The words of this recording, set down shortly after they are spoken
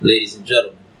Ladies and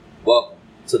gentlemen, welcome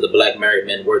to the Black Married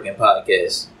Men Working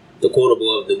Podcast. The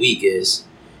quotable of the week is,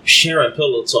 sharing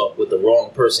pillow talk with the wrong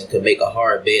person can make a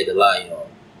hard bed to lie on,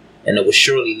 and it will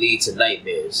surely lead to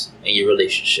nightmares in your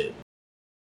relationship.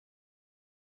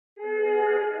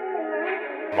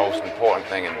 The most important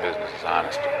thing in business is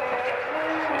honesty,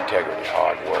 integrity,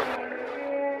 hard work.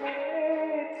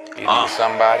 You need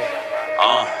somebody?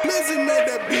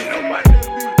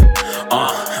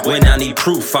 When I need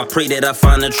proof, I pray that I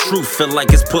find the truth. Feel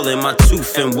like it's pulling my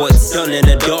tooth, and what's done in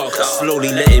the dark slowly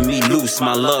letting me loose.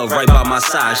 My love right by my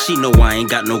side, she know I ain't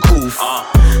got no coof.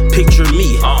 Picture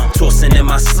me, tossing in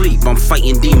my sleep. I'm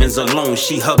fighting demons alone,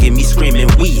 she hugging me, screaming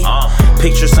we.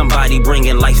 Picture somebody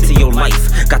bringing life to your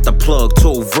life. Got the plug,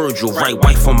 told Virgil, right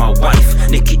wife on my wife.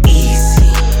 Nigga, easy.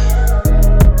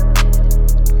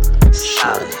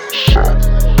 Shut.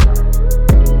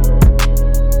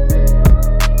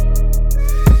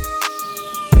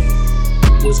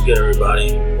 What's good,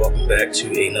 everybody? Welcome back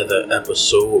to another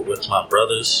episode with my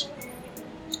brothers.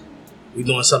 We're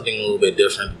doing something a little bit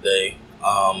different today.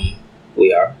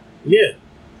 We are? Yeah,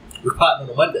 we're potting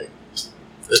on a Monday. It's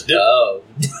different. Oh.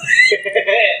 Is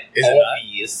it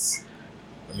Obvious.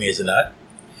 not? I mean, is it not?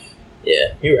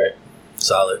 Yeah, you're right.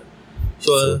 Solid.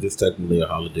 So this technically a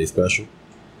holiday special?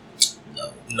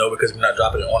 No, because we're not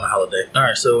dropping it on a holiday. All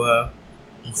right, so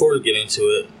before we get into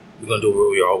it, we're gonna do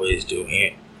what we always do.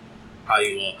 And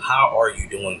how are you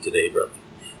doing today, brother?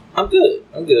 I'm good,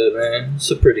 man. It's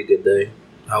a pretty good day.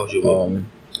 How was your week?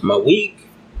 My week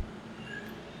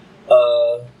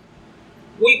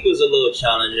was a little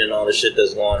challenging, all the shit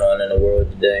that's going on in the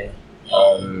world today.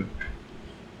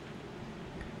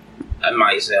 I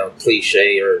might sound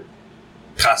cliche or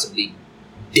possibly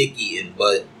dickian,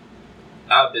 but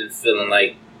I've been feeling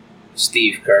like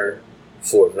Steve Kerr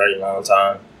for a very long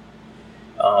time.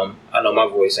 I know my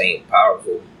voice ain't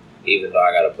powerful, even though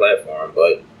I got a platform,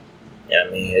 but yeah, I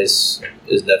mean, it's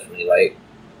definitely like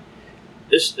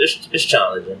it's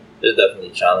challenging. It's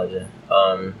definitely challenging.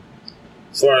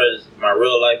 As far as my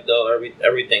real life though,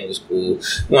 everything was cool. You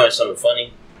want something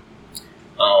funny?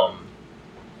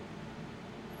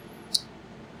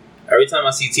 Every time I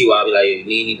see T.Y., I be like, you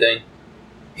need anything?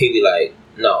 He be like,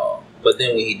 no. But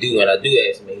then when I do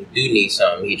ask him, he do need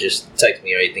something, he just texts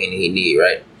me everything he need,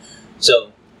 right?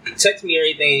 So he texts me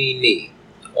everything he need.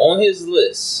 On his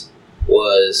list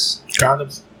was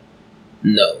Condoms?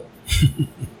 no.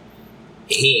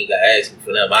 He ain't gotta ask me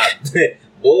for them.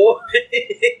 Boy,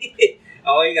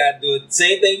 all you gotta do is the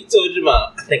same thing you told your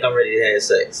mom. I think I'm ready to have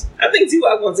sex. I think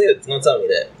T.Y. gonna tell me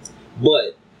that.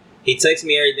 But he texted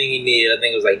me everything he needed. I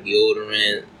think it was like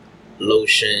deodorant,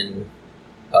 lotion,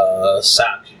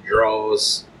 socks,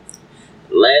 drawers.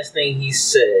 Last thing he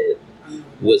said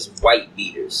was white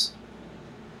beaters.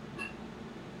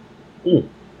 You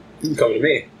can come to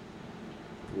me.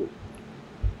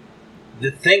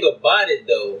 The thing about it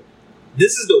though,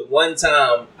 this is the one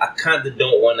time I kind of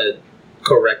don't want to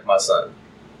correct my son.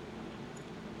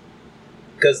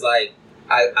 Because like,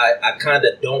 I kind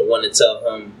of don't want to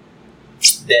tell him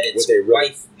that it's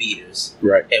wife beaters.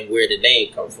 Right. And where the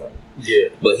name come from. Yeah.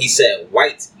 But he said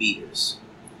white beaters.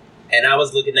 And I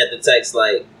was looking at the text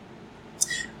like,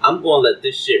 I'm going to let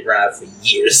this shit ride for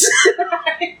years.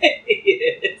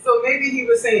 Yeah. So maybe he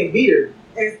was saying beater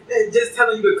and just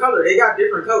telling you the color. They got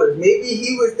different colors. Maybe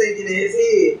he was thinking in his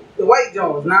head the white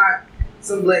Jones, not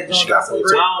some black Jones, not some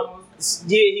gray Jones.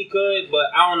 Yeah, he could, but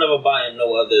I don't ever buy him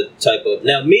no other type of.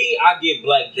 Now, me, I get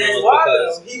black Jones That's why,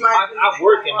 because he might I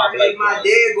work in my black my Jones.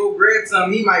 dad go grab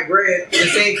some, he might grab the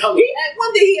same color.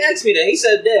 One day he asked me that. He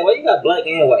said, Dad, why you got black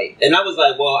and white? And I was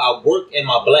like, well, I work in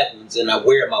my black ones and I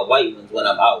wear my white ones when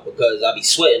I'm out because I be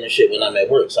sweating and shit when I'm at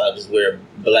work. So I just wear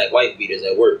black white beaters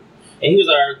at work. And he was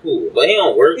like, all right, cool. But he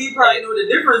don't work. He probably know the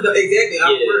difference though. Exactly.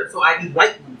 I Yeah. work, so I need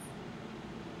white ones.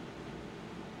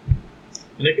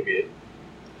 And it could be it.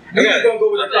 We just gonna go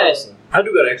with the I'm color. asking. I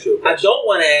do gotta ask you a I question. don't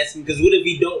want to ask him because what if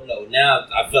he don't know? Now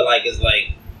I feel like it's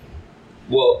like,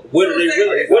 well, what do they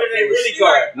really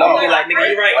call it? No. Be like,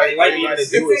 nigga, you're right. All you gotta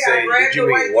do is say, did you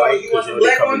mean white? Because you know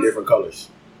they come in different colors.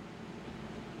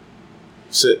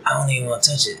 Sit. I don't even want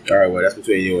to touch it. All right, well, that's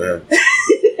between you and him.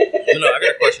 No, I got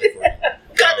a question for you.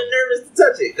 Kind of nervous to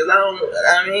touch it because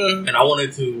I mean, And I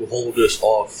wanted to hold this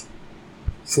off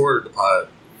for the pod,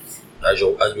 as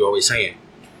you're always saying.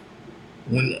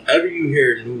 Whenever you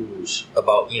hear news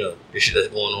about, the shit that's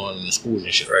going on in the schools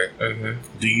and shit, right? mm-hmm.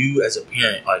 Do you, as a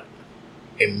parent, like,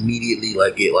 immediately,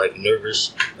 like, get, like,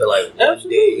 nervous that, like, one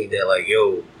Absolutely. day that, like,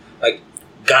 yo, like,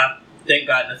 God, thank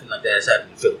God nothing like that has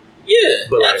happened in Philly. Yeah,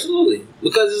 But, like, absolutely.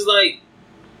 Because it's like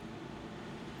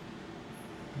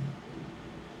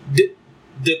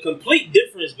the complete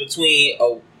difference between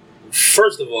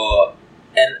First of all,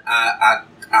 and I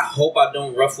hope I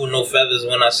don't ruffle no feathers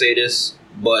when I say this,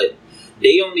 but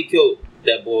they only killed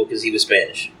that boy because he was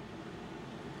Spanish.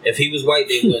 If he was white,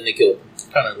 they wouldn't have killed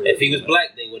him. If he was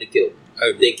black, they would have killed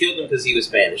him. They killed him because he was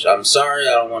Spanish. I'm sorry,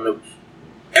 I don't want to.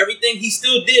 Everything he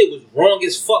still did was wrong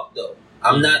as fuck, though.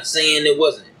 I'm not saying it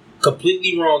wasn't.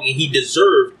 Completely wrong, and he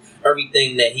deserved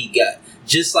everything that he got.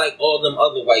 Just like all them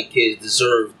other white kids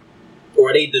deserved,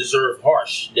 or they deserve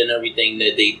harsh than everything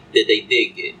that they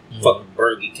did get. Fucking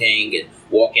Burger King and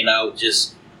walking out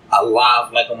just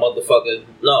alive like a motherfucker.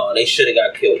 No, they should have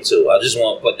got killed too. I just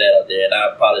want to put that out there, and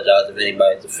I apologize if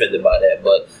anybody's offended by that.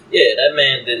 But yeah, that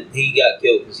man, he got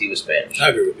killed because he was Spanish. I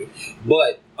agree with you.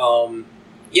 But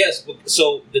yes,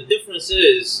 so the difference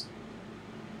is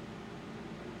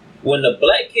when the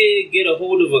black kid get a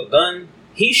hold of a gun,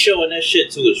 he's showing that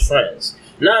shit to his friends.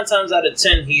 9 times out of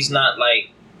 10, he's not like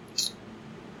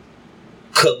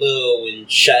Khalil and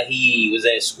Shaheed was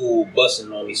at school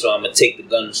busting on me, so I'm gonna take the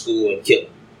gun to school and kill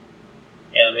him.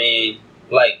 You know what I mean?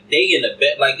 Like, they in the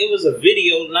bed. Like, it was a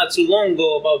video not too long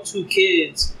ago about 2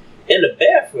 kids in the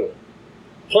bathroom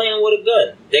playing with a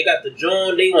gun. They got the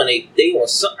drone. They on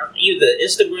some, either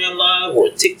Instagram Live or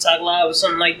TikTok Live or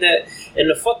something like that. And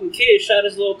the fucking kid shot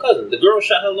his little cousin. The girl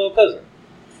shot her little cousin.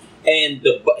 And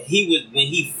when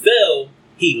he fell,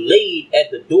 he laid at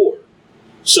the door.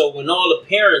 So when all the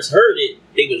parents heard it,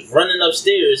 they was running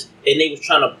upstairs and they was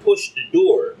trying to push the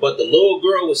door. But the little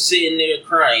girl was sitting there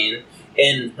crying,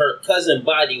 and her cousin's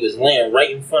body was laying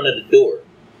right in front of the door.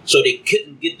 So they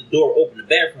couldn't get the door open. The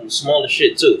bathroom was small as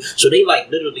shit too. So they like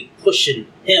literally pushing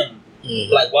him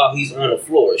like while he's on the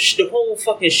floor. The whole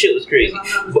fucking shit was crazy.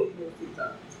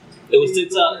 It was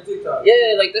TikTok.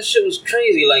 Yeah, like that shit was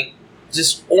crazy. Like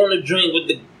just on the drink with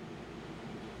the.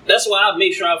 That's why I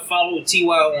make sure I follow TY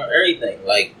on everything.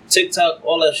 Like TikTok,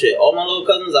 all that shit. All my little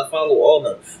cousins, I follow all of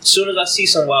them. As soon as I see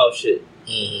some wild shit,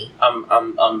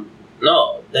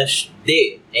 no, that's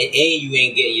dead. And you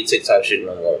ain't getting your TikTok shit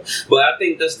no more. But I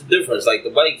think that's the difference. Like the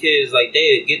white kids, like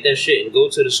they get that shit and go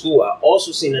to the school. I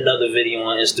also seen another video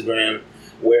on Instagram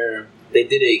where they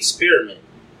did an experiment.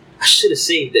 I should have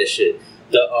saved that shit.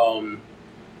 The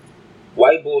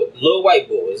little white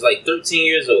boy is like 13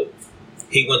 years old.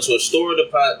 He went to a store to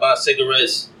buy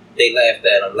cigarettes. They laughed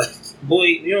at him like, boy,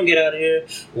 you don't get out of here.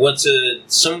 Went to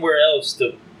somewhere else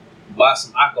to buy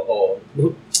some alcohol.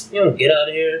 You don't get out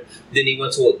of here. Then he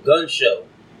went to a gun show.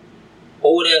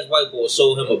 Old ass white boy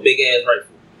sold him a big ass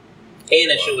rifle. And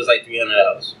that shit was like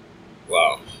 $300.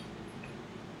 Wow.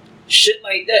 Shit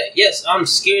like that. Yes, I'm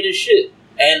scared as shit.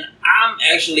 And I'm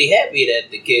actually happy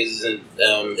that the kids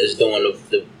is doing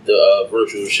the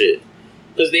virtual shit.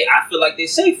 Because I feel like they're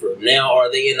safer. Now,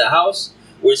 are they in the house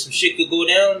where some shit could go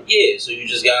down? Yeah, so you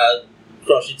just gotta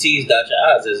cross your T's, dot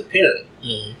your I's as a parent.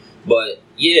 But,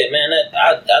 yeah, man,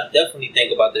 I definitely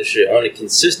think about this shit on a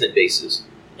consistent basis.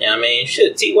 You know what I mean?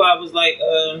 Shit, TY was like,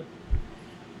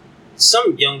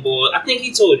 some young boy, I think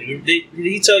he told you, did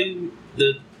he tell you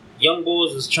the young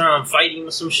boys was trying to fight him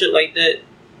or some shit like that?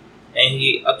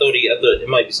 And I thought it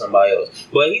might be somebody else.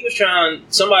 But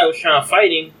somebody was trying to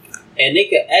fight him. And they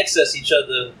can access each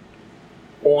other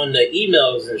on the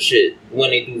emails and shit when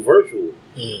they do virtual.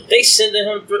 They sending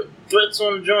him threats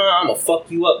on the drum. I'm gonna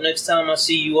fuck you up next time I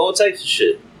see you. All types of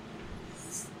shit.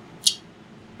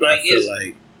 Like I feel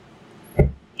like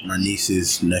my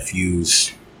nieces,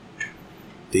 nephews,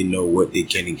 they know what they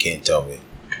can and can't tell me.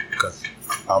 Because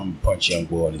I'm gonna punch young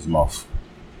boy in his mouth.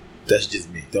 That's just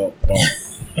me. Don't.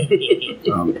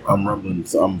 I'm rumbling.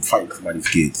 So I'm fighting somebody's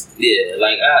kids. Yeah,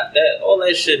 like all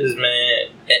that shit is,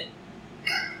 man. And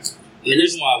the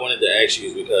reason why I wanted to ask you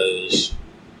is because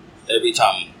every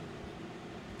time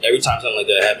something like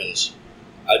that happens,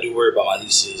 I do worry about my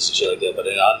nieces and shit like that. But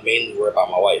then I mainly worry about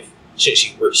my wife since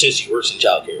she works in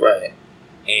childcare. Right.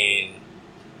 And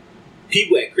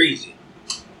people act crazy.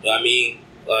 You know what I mean?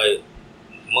 Like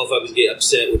motherfuckers get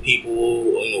upset with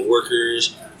people,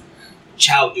 workers.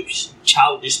 Child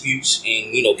disputes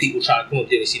and people trying to come up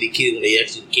there and see their kid when they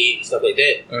actually kid and stuff like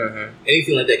that.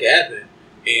 Anything like that can happen,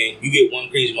 and you get one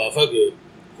crazy motherfucker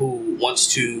who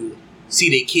wants to see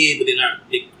their kid, but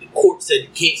the court said you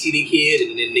can't see their kid,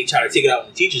 and then they try to take it out on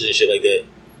the teachers and shit like that.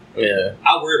 Yeah,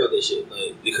 I worry about that shit,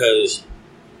 because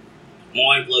my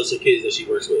wife loves her kids that she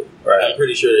works with. Right. I'm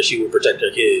pretty sure that she would protect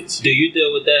her kids. Do you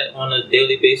deal with that on a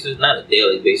daily basis? Not a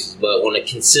daily basis, but on a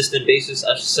consistent basis,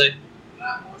 I should say.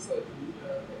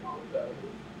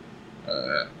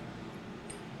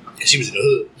 She was in the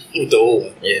hood with the old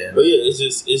one. Yeah. But yeah, it's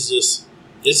just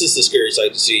a scary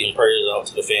sight to see, and prayers out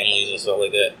to the families and stuff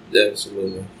like that.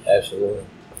 Absolutely.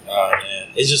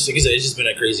 Man. It's just, like I said, it's just been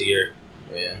a crazy year.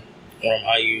 Yeah. From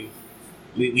how you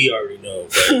We already know.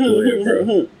 But go ahead,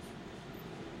 bro.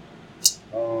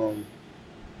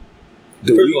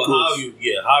 The First week of all,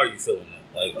 was- how are you feeling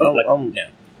now? Like now?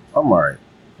 I'm alright.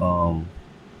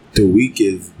 The week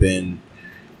it's been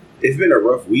a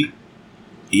rough week.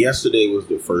 Yesterday was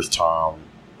the first time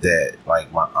that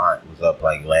like my aunt was up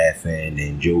like laughing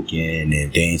and joking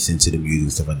and dancing to the music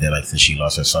and stuff like that, like since she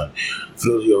lost her son. For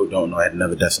those of you who don't know, I had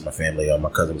another death in my family. My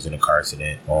cousin was in a car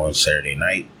accident on Saturday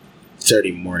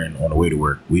morning on the way to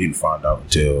work. We didn't find out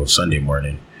until Sunday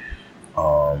morning.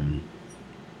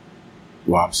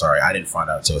 Well, I'm sorry, I didn't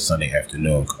find out until Sunday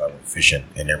afternoon because I went fishing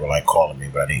and they were like calling me,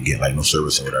 but I didn't get like no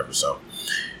service or whatever, so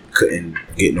couldn't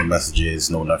get no messages,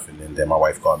 no nothing. And then my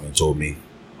wife called me and told me.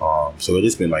 So it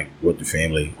just been like with the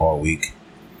family all week.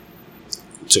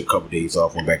 Took a couple days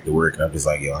off, went back to work, and I'm just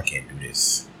like, yo, I can't do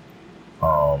this.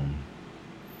 But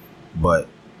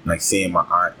like seeing my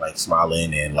aunt like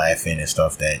smiling and laughing and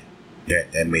stuff, that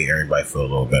made everybody feel a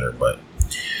little better. But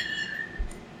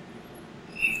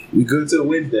we good till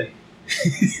Wednesday.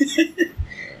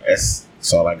 That's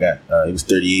all I got. It was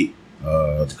 38.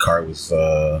 The car was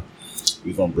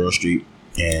we was on Brill Street,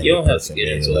 and you don't have to get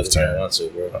into left turn. Bro.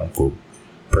 Cool.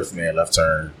 Person made a left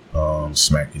turn,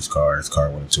 smacked his car. His car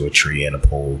went into a tree and a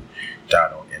pole,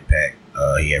 died on impact.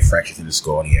 He had fractures in the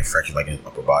skull and he had fractures like in his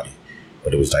upper body,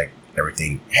 but it was like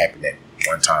everything happened at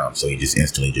one time, so he just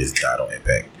instantly just died on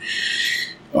impact.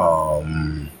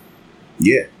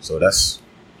 Yeah, so that's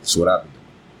what I've been doing.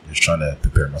 Just trying to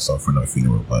prepare myself for another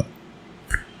funeral, but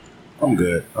I'm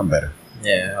good. I'm better.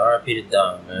 Yeah, R.I.P. to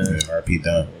Don, man. Yeah, R.I.P.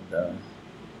 Don.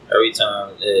 Every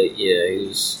time, he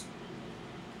was.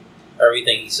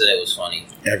 Everything he said was funny.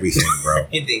 Everything, bro.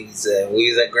 Everything he said. When he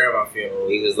was at Grandma's funeral,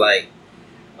 he was like,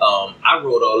 I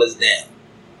wrote all this down.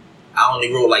 I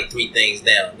only wrote like 3 things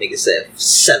down. Nigga said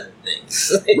 7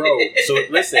 things. Bro, so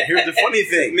listen, here's the funny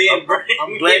thing. Me and Brian,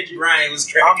 I'm glad Brian was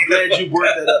cracking. I'm glad you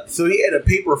brought that up. So he had a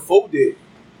paper folded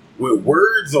with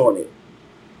words on it.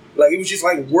 Like, it was just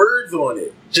like words on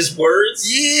it. Just words?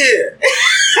 Yeah.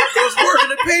 It was words on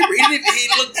the paper. He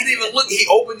didn't even look. He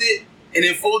opened it and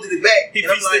then folded it back. He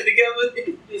pieced it together.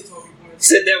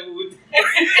 Said that one with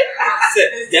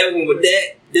said that one with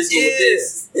that. This one with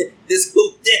this. This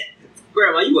one with that.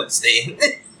 Grandma, you understand?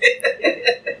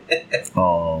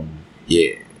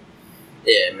 Yeah.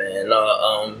 Yeah, man.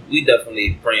 We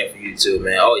definitely praying for you too,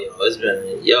 man. Oh, it's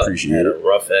been had a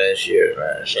rough ass year,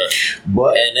 man.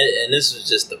 But and this was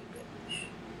just the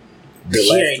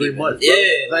last 3 months. Bro.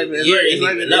 Yeah, it's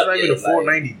not even the full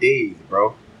 90 days,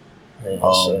 bro.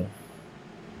 Yeah,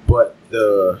 but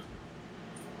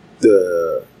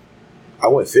I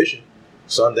went fishing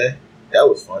Sunday. That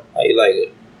was fun. How you like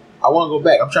it? I want to go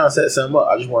back. I'm trying to set something up.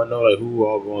 I just want to know like who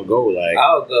all going to go. Like,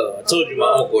 I'll go. I told you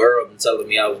my Uncle Earl been telling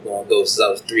me I was going to go since I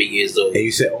was 3 years old. And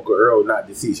you said Uncle Earl not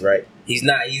deceased, right? He's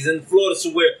not. He's in Florida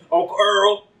somewhere. Uncle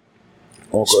Earl.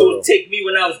 Uncle supposed to take me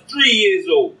when I was 3 years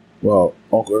old. Well,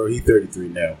 Uncle Earl, he's 33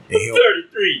 now. And he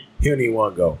 33. He don't even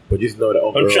want to go. But just know that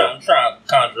Uncle Earl. I'm trying to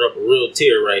conjure up a real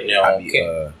tear right now.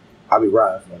 I'll be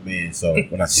riding for my man. So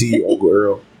when I see you, Uncle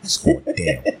Earl, it's going down.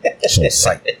 It's on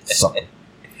sight. Something.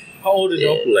 How old is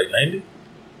your uncle? Like 90?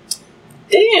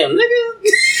 Damn, nigga.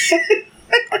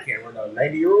 I can't run out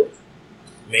 90-year-old.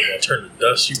 Man, gonna turn to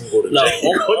dust. You can go to jail. No,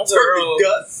 Uncle turn to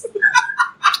dust.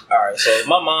 Alright, so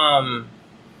my mom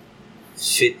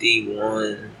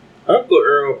 51. Uncle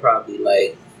Earl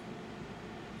probably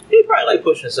he probably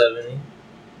pushing 70.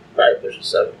 Probably pushing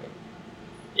 70.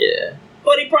 Yeah.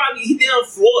 But he down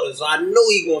Florida, so I know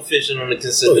he going fishing on a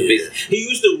consistent basis. He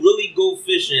used to really go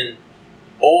fishing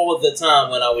all the time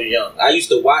when I was young. I used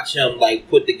to watch him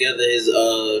put together his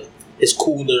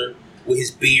cooler with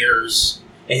his beers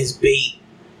and his bait.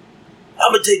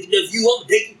 I'm gonna take it, nephew. I'm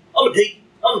gonna take it.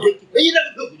 Man, you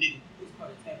never cook with it.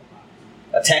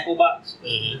 A tackle box?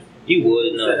 Mm-hmm. You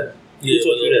would know. Who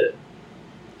taught you that?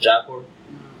 Jopper?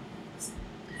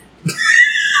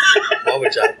 Why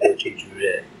would Jopper teach you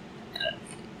that?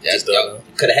 That's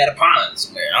could have had a pond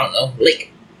somewhere. I don't know.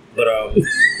 Lake. But wow.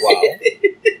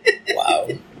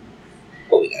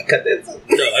 Oh, we gotta cut that.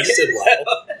 No, I just said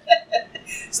wow.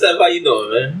 Steph, how you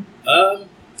doing, man?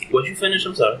 What you finish?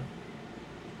 I'm sorry.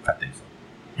 I think so.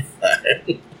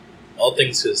 All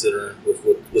things considering with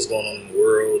what's going on in the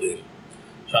world and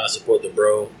trying to support the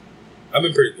bro, I've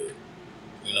been pretty good.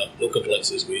 No complaints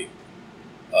this week.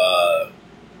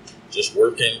 Just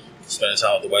working, spending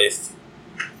time with the wife,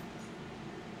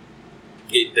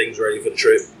 getting things ready for the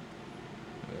trip.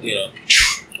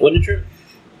 What the trip?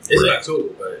 It's in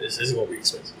October, but it's going to be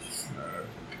expensive.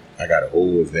 I got an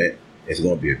old vet It's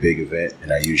going to be a big event,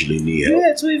 and I usually need help. You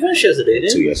had 2 events yesterday,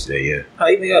 didn't 2 you? yesterday, yeah. How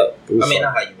you make out? It was I mean,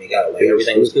 fun. not how you make out. Like, It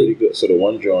everything was pretty cool. good. So the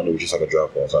one drawing, it was just like a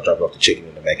drop off. So I dropped off the chicken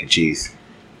and the mac and cheese.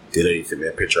 The lady sent me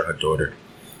a picture of her daughter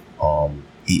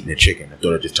eating the chicken. The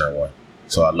daughter just turned 1.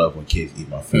 So I love when kids eat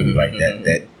my food like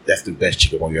that. That's the best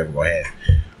chicken bone you ever gonna have.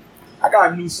 I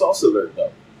got a new sauce alert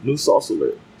though. New sauce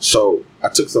alert. So I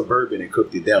took some bourbon and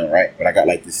cooked it down, right? But I got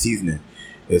like the seasoning.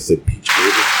 It's a peach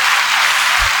bourbon.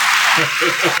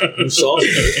 New sauce.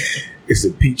 It's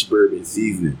a peach bourbon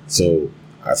seasoning. So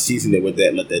I seasoned it with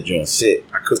that, let that joint sit.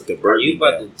 I cooked the bourbon. Are you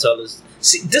about down. to tell us?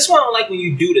 See, this one I don't like when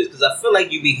you do this because I feel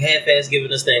like you be half-ass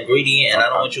giving us the ingredient, and I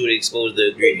don't want you to expose the You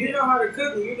ingredient. know how to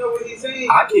cook it. You know what he's saying.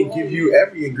 I can give you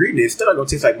every ingredient. It's still not gonna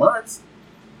taste like mine.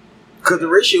 Cause the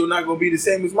ratio not gonna be the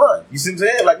same as mine. You see what I'm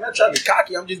saying? Like, not trying to be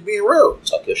cocky. I'm just being real.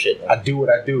 Talk your shit. Man. I do what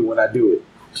I do when I do it.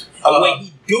 When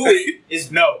he do it,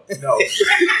 It's no.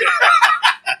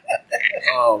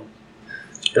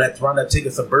 And I wound up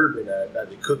taking some bourbon and I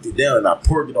just cooked it down and I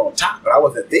poured it on top. But I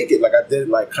wasn't thinking, like I did it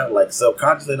like kind of like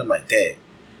subconsciously. And I'm like, dang,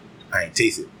 I ain't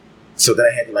taste it. So then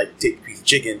I had to like take a piece of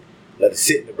chicken, let it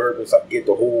sit in the bourbon so I could get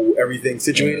the whole everything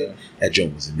situated. Mhm. That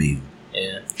joint was amazing.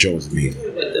 yeah. Joint was amazing.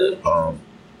 But the,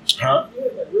 Huh?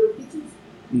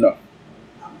 No.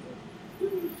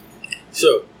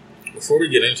 So, before we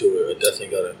get into it, I definitely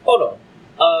gotta. hold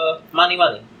on. Money,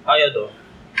 how y'all doing?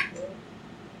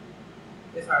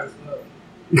 It's hard as fuck.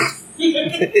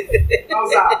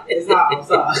 Outside. It's hot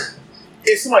outside.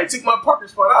 If somebody took my parking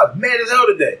spot, I was mad as hell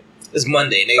today. It's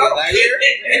Monday, nigga. Oh, Like,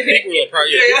 People are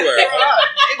probably people are at home.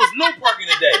 It was no parking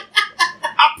today.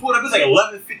 I pulled up, it's like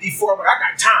 11:54. I'm like, I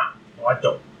got time. No, I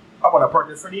don't. I want to park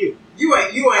in front of you. You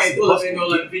ain't pull up in no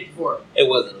 11:54. it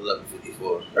wasn't 11:54.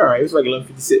 All right, it was like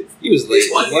 11:56. He was late.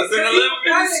 It wasn't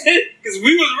 11:56 because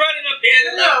we was running up here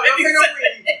at No, don't say no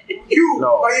way. You.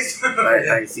 No. Why you-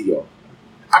 I ain't see y'all.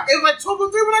 It was like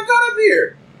 12:03 when I got up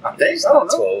here. I think. I don't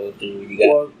know. 12, dude. You got.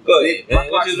 Well, Go ahead, my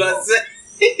man. What you was about to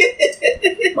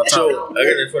say? my time. So, I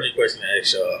got a funny question to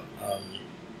ask y'all.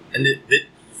 And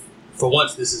for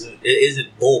once, it isn't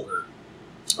vulgar.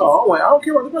 Oh, wait, I don't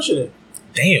care what the question is.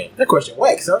 Damn. That question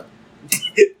wax, huh?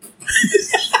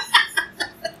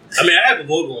 I mean, I have a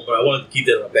vulgar one, but I wanted to keep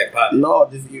that in my back pocket. No,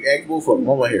 just you ask both of them.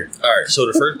 One right here. All right. So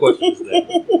the first question is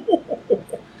that: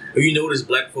 have you noticed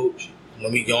black folks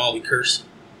when we go on, we curse?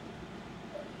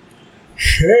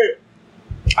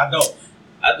 I don't.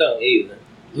 I don't either.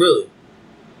 Really?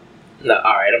 No,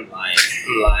 all right, I'm lying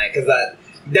because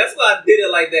that's why I did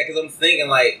it like that because I'm thinking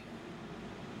like,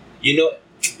 you know,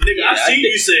 Nigga, Yeah, I've I seen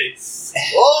did. you say,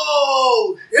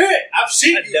 "Oh, yeah, I've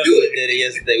seen I you do definitely it." did it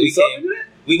yesterday. You saw me do that?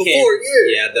 We Before,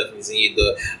 came. yeah. I definitely seen you do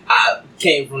it. I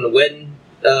came from the wedding.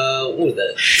 What was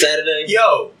that? Saturday.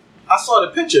 Yo, I saw the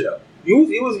picture though. You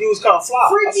was kind of fly.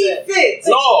 Freaky fits.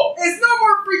 No, It's no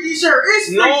more freaky shirt. It's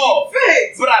freaky No.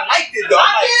 fits. but I liked it though.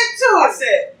 I I'm did too. I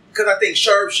said, because I think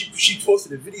Sharp, she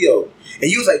posted a video,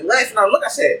 and you was like laughing. I look, I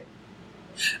said,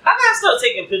 I gotta start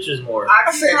taking pictures more. I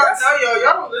I keep said, trying to tell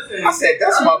y'all don't listen. I said,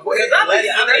 that's my boy. Because I Laughing be-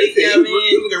 and I be- everything. yeah, You man.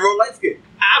 you look at real life skin.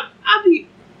 I be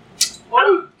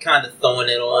kind of throwing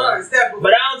it on. Alright, Steph,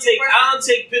 But I don't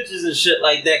take pictures and shit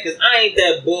like that because I ain't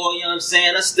that boy, you know what I'm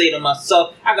saying? I stay to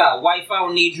myself. I got a wife, I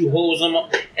don't need you hoes on my,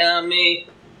 you know what I mean?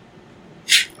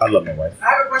 I love my wife. I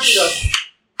have a question though. You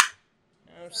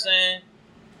know what I'm saying?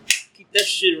 Keep that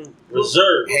shit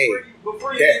reserved. Hey,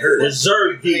 Before you that get hurt. to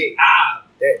Reserved, Hey. D. Ah,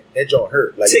 That joint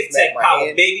hurt. Like, tic it smacked tac my power,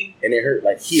 hand, baby. and it hurt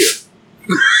like here.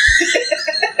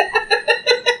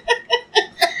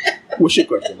 What's your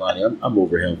question, Lonnie? I'm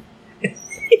over him.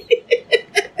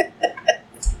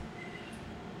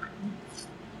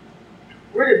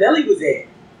 where the belly was at.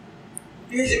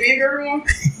 You hit your bigger one?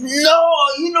 No,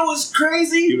 you know what's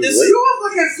crazy? You was This late? You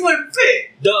was looking slim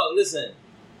fit. dog, listen.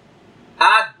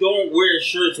 I don't wear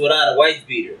shirts without a wife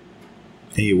beater.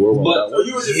 And you wore one But without one?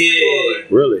 You was just yeah,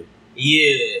 Really?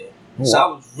 yeah. Oh, So I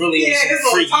wow. was really Yeah, on some this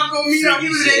little freaky, taco meat up. He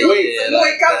was shit. in Wait, there. Yeah,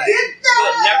 Boy, come like- get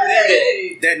that. never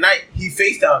did That night, he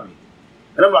FaceTimed me.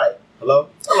 And I'm like, hello?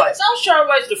 I'm like, So I was trying to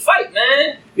watch the fight,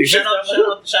 man. You Shout out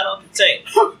to Tank.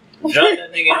 Drop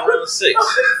that nigga in round 6.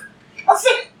 I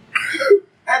said,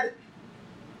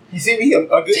 you see me? I'm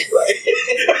good.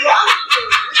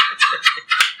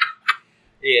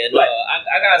 Yeah, no,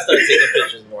 I gotta start taking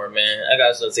pictures more, man. I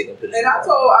gotta start taking pictures. And I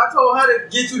more. told her to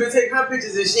get you to take her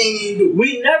pictures and she ain't even do it.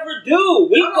 We never do.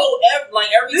 We No. go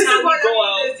every This is time why we go y'all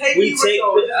out. just take We me with take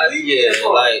y'all. Just leave me in the yeah,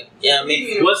 car. like yeah. I Leave me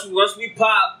mean, in- once we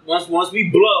pop, once we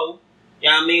blow.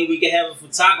 Yeah, I mean, we can have a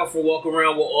photographer walk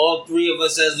around with all three of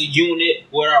us as a unit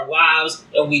with our wives,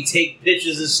 and we take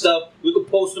pictures and stuff. We could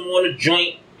post them on the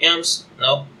joint.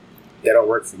 No, That don't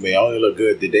work for me. I only look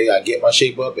good the day I get my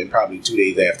shape up and probably 2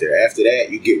 days after. After that,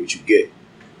 you get what you get.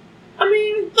 I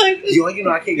mean, like, You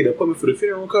know, I can't get an appointment for the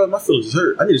funeral because my feelings is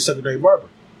hurt. I need a secondary barber.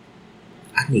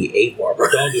 I need a barber.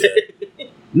 Don't do that.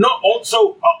 No,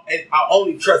 so I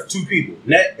only trust 2 people,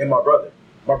 Nat and my brother.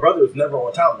 My brother was never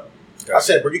on time though. I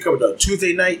said, bro, you coming on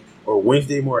Tuesday night or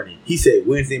Wednesday morning? He said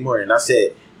Wednesday morning. I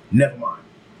said, never mind.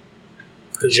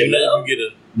 Because you know you get a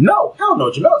No, hell no.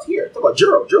 Jamel's here. Talk about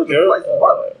Jero. Jero's a licensed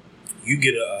barber. you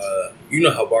get a you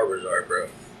know how barbers are, bro.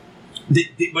 But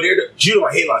you know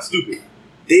my headline's stupid.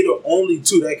 They the only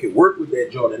 2 that can work with that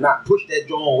joint and not push that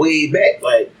joint way back.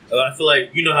 Like, I feel like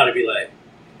you know how to be like.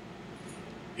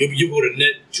 You go to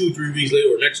net 2-3 weeks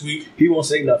later or next week. he won't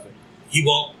say nothing. He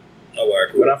won't. Oh, all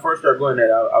right, cool. When I first started going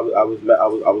there, I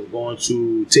was going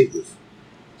to Tapers,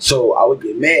 so I would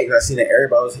get mad because I seen that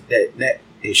everybody was that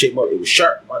his shape up. It was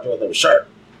sharp. My joint was never sharp.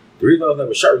 The reason I was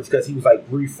never sharp was because he was like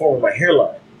reforming my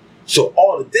hairline. So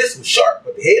all of this was sharp,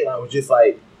 but the headline was just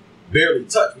like barely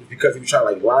touched. It was because he was trying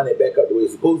to like line it back up the way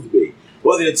it's supposed to be. It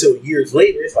wasn't until years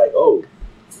later it's like, oh,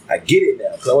 I get it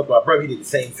now. Because I went to my brother, he did the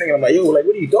same thing. And I'm like, yo, like,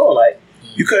 what are you doing? Like,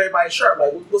 you cut everybody sharp.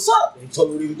 Like, what's up? And he told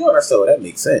me what he was doing. I said, oh, that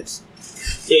makes sense.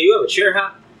 Yeah, you have a chair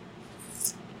hop?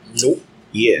 Nope.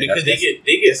 Yeah, Because they get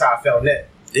that's how I found that.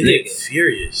 they get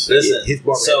furious. Listen, His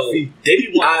barber so had feet. They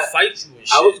be want to fight you and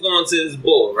shit. I was going to this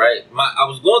bull, right? I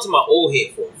was going to my old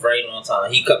head for a very long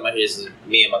time. He cut my hair since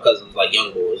me and my cousin was like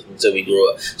young boys until we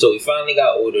grew up. So we finally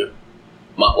got older.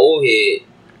 My old head,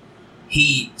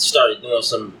 he started doing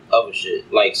some other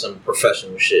shit, like some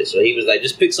professional shit. So he was like,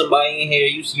 just pick somebody in here.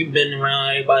 You've been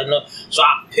around, everybody know. So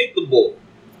I picked the bull.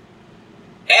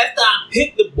 After I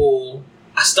picked the bull,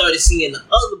 I started seeing the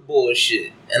other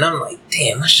bullshit. And I'm like,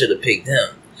 damn, I should have picked him.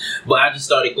 But I just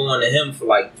started going to him for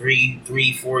like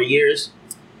 3-4 years.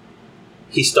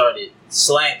 He started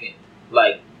slacking,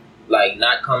 like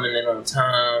not coming in on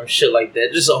time, shit like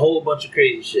that. Just a whole bunch of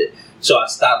crazy shit. So I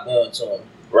stopped going to him,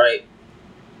 right?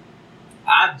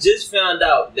 I just found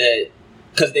out that,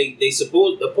 because they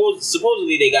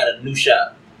supposedly they got a new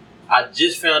shop. I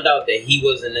just found out that he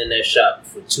wasn't in that shop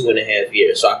for 2.5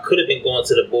 years. So I could have been going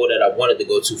to the board that I wanted to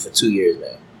go to for 2 years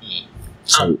now.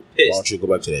 So I'm why pissed. don't you go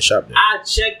back to that shop then? I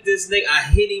checked this nigga. I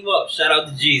hit him up. Shout out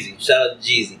to Jeezy.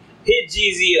 Hit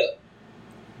Jeezy up.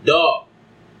 Dog.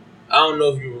 I don't know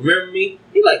if you remember me.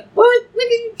 He like, what?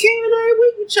 Nigga, you came in every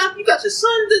week. You got your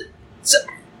son to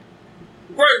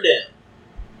run down.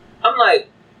 I'm like,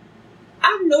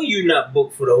 I know you're not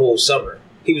booked for the whole summer.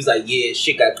 He was like, yeah,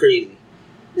 shit got crazy.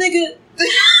 Nigga,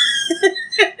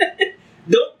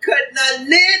 don't cut not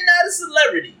a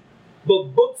celebrity, but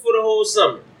book for the whole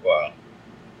summer. Wow.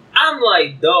 I'm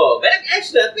like, dog.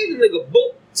 Actually, I think the nigga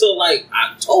booked till like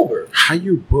October. How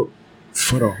you book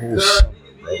for the whole summer,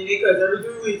 bro? Because every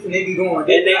 3 weeks and they be going. And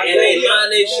they line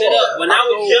their shit up. When I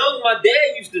was young, my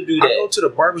dad used to do I go that. to the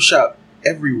barbershop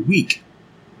every week.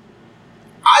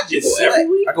 I just You go every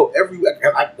week? I go every week.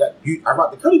 I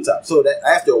rock the curly top, so that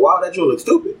after a while that joint looks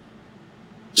stupid.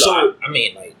 So I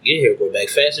mean, like, your hair go back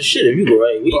fast as shit if you go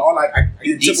every week. But all I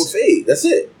get a triple fade. That's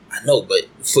it. I know, but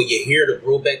for your hair to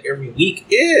grow back every week,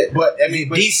 Yeah, but I mean,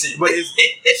 decent. But it's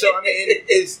so I mean,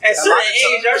 it's at a certain lot of age,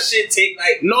 times- our shit take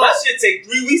like No. my shit take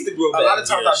 3 weeks to grow A back. lot of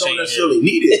times Yeah, I same don't necessarily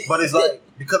need it, but it's like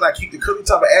because I keep the curly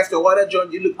top. But after a while, that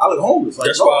joint I look homeless. Like,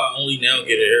 That's dog. why I only now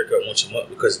get a haircut once a month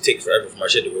because it takes forever for my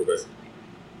shit to grow back.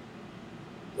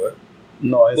 What?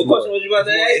 No, it's What more. question was you about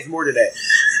to ask? It's more than that.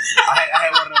 I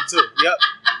had one of them too. Yep.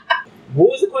 What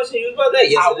was the question you was about that?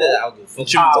 Yes, I it is. won't. I'll give Shoot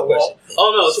me the question.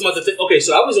 Oh no, it's about the thing. Okay,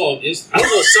 so I was on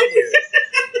somewhere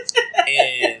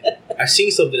and I seen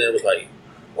something that was like,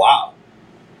 wow.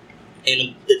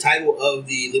 And the title of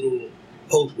the little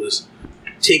post was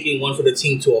taking one for the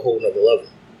team to a whole nother level.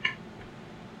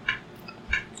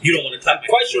 You don't want to type. I'm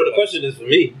quite sure the question is for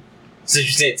me. Since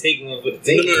you said taking one for the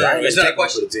team. No, I ain't it's not a taking one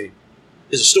question. for the team.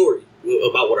 It's a story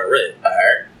about what I read.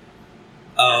 Alright.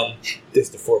 This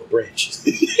the fourth branch.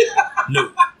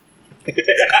 No. You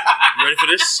ready for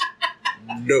this?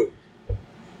 No.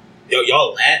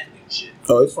 Y'all laughing and shit.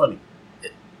 Oh, it's funny.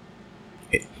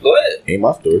 Go ahead. Ain't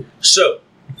my story. So,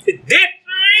 I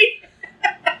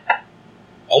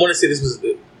want to say this was,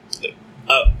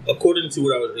 according to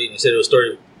what I was reading, it said it was a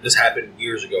story. This happened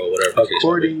years ago, or whatever.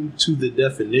 According to the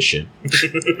definition,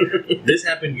 This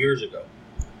happened years ago.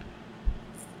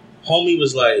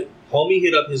 Homie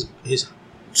hit up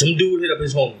some dude hit up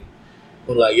his homie.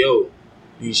 Was like, yo,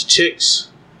 these chicks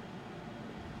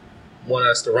want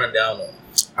us to run down on them.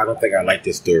 I don't think I like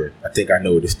this story. I think I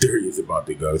know where this story is about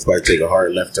to go. It's about to take a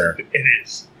hard left turn. It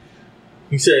is.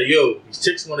 He said, yo, these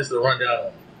chicks want us to run down on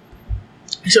them.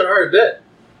 He said, I heard that.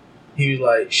 He was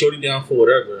like, shorty down for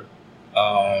whatever.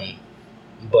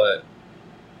 but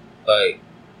like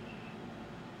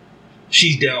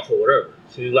she's down for whatever.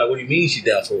 She was like, "What do you mean she's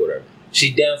down for whatever?"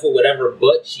 She down for whatever,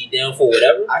 but she down for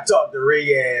whatever. I talked to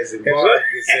Reyes and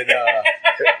Vargas and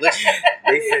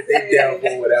they said they down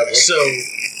for whatever. So,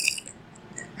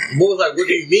 Boy was like, "What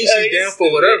do you mean she's down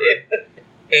for whatever?"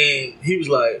 And he was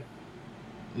like,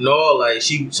 "No, like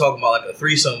she was talking about like a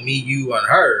threesome, me, you, and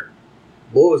her."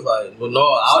 Boy was like, "Well, no,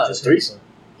 I'll just threesome.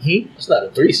 It's not a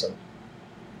threesome.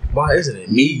 Why isn't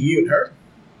it Me, you, and her?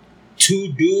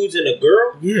 2 dudes and a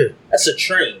girl? Yeah, That's a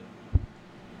train.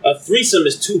 A threesome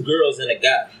is 2 girls and a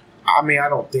guy. I mean, I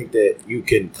don't think that you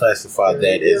can classify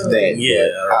that as that. Yeah.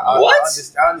 What?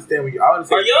 I understand where you. I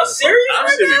understand Are y'all serious? I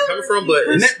understand where you're coming from, but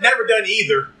Never done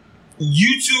either.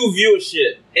 YouTube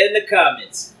viewership in the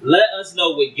comments. Let us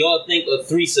know what y'all think a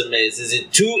threesome is. Is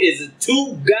it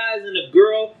 2 guys and a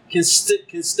girl can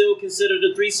still consider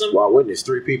the threesome? Why wouldn't it's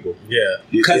 3 people? yeah.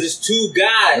 Because it's 2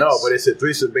 guys. No, but it's a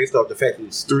threesome based off the fact that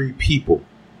it's 3 people.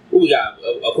 What we got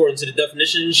according to the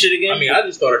definition and shit again? I mean, I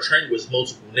just thought a train was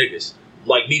multiple niggas,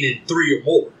 like meaning 3 or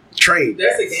more. Train.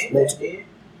 That's a game. Multiple.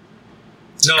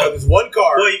 No, Because it's one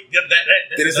car. well,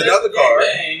 Then it's another car.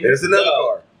 Gang. Then it's another No.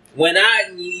 car. When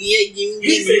that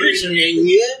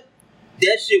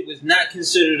shit was not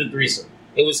considered a threesome.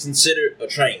 It was considered a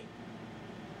train.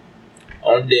 I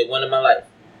only did one in my life,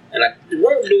 and I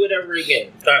won't do it ever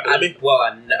again. After I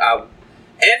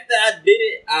did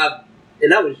it, I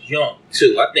was young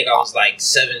too. I think I was like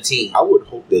 17. I would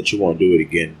hope that you won't do it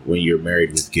again when you're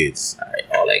married with kids. All right,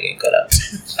 all that getting cut out.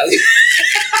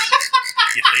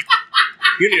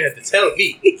 You didn't have to tell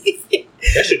me.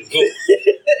 That shit was good.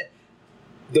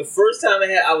 The first time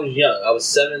I was young. I was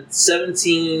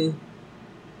 17.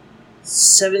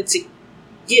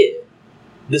 Yeah.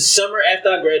 The summer after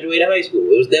I graduated high school.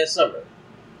 It was that summer.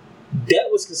 That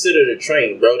was considered a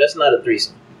train, bro. That's not a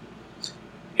threesome.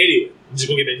 Anyway, I'm just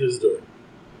gonna get back to the story.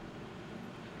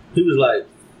 He was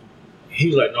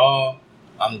like, "No,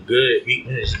 I'm good. Me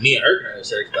and her can have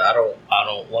sex, but I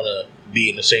don't want to be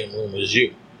in the same room as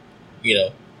you, you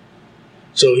know."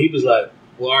 So he was like,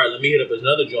 "Well, all right, let me hit up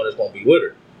another joint that's gonna be with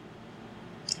her."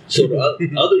 So the other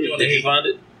joint that he found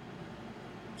it.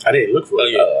 I didn't look for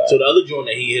it. So the other joint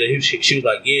that he hit, she was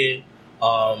like, "Yeah,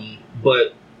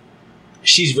 but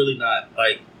she's really not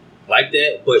like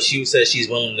that. But she said she's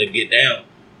willing to get down.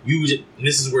 And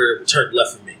this is where it turned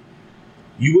left for me.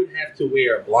 You would have to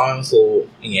wear a blindfold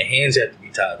and your hands have to be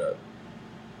tied up."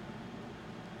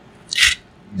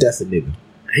 That's a nigga.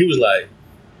 He was like,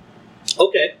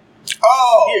 "Okay."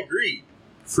 Oh! He agreed.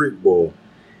 Freak ball.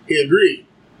 He agreed.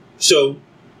 So,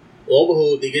 lo and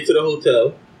behold, they get to the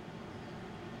hotel.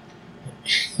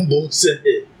 Boy said,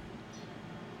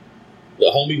 the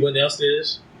homie went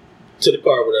downstairs to the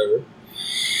car, whatever.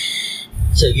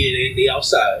 Said, yeah, they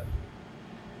outside.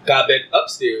 Got back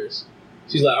upstairs.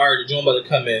 She's like, all right, the joint about to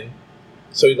come in.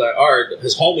 So he's like, all right,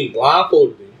 his homie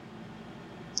blindfolded me.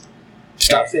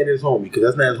 Stop saying his homie, because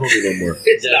that's not his homie no more.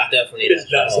 It's Definitely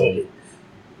It's not his homie.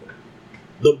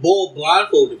 The bull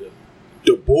blindfolded him.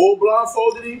 The bull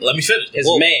blindfolded him? Let me finish. His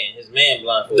man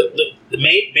blindfolded. The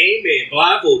main man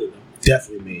blindfolded him.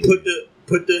 Definitely me.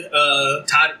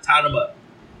 Tied him up.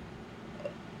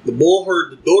 The bull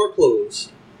heard the door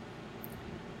close.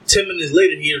 10 minutes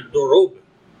later, he heard the door open.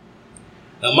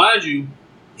 Now, mind you,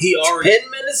 he already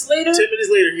 10 minutes later? 10 minutes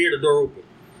later, he heard the door open.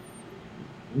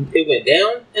 It went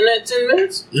down in that 10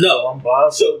 minutes? No, I'm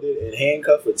blindfolded and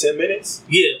handcuffed for 10 minutes?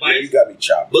 yeah, Yeah, you got me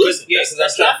chopped. but listen, Yeah, because I'm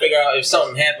trying to figure out if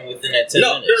something happened within that 10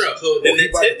 no. minutes. So Well, in he the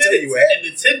about 10 to tell you minutes, what happened.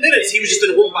 in the 10 minutes, he was just in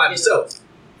the room by himself.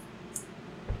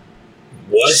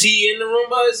 Was he in the room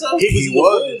by himself? He He in the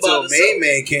was room by until himself. main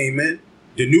man came in.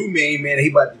 The new main man, he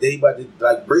about to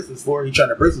like bracelets for. He trying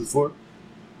to bracelets for.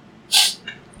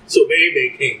 So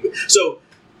man came. So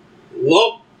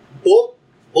bull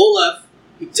left.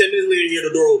 10 minutes later, he heard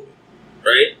the door open.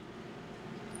 Right?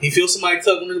 He feels somebody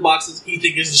tugging in his boxes. He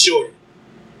think it's the shorty.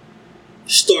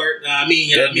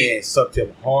 That man sucked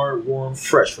him hard, warm,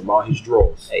 fresh from all his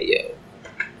drawers. Hey, yo.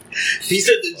 He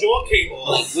said the jaw came Like,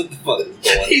 off. what the fuck is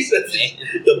going on? He said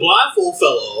the blindfold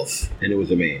fell off, And it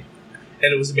was a man.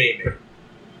 and it was the main man.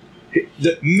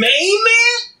 The Main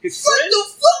man? his What friend? the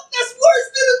fuck? That's worse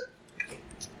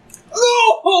than a...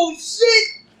 Oh,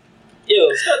 shit.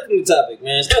 Yo, start the new topic,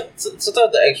 man. Start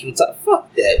the actual topic.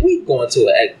 Fuck that. We going to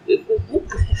an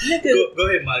nigga. Go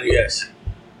ahead, Molly. Yes.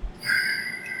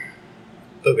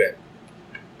 Okay.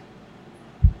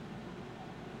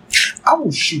 I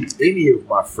will shoot any of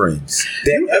my friends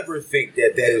that ever think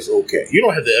that is okay. You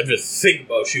don't have to ever think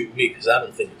about shooting me because I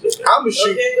don't think it's okay. I'm gonna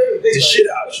shoot the shit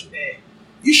out you.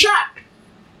 You shot.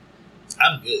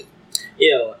 I'm good.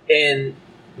 Yo, and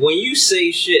when you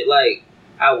say shit like,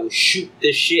 I will shoot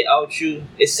the shit out you.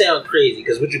 It sounds crazy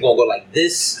because what you gonna go like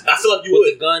this? I feel like you with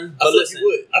would. the gun. I feel like you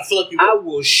would. I feel like you would. I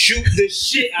will shoot the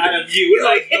shit out of you.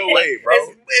 Like no way, bro.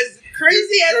 As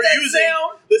crazy as that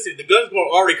sound. Listen, the gun's gonna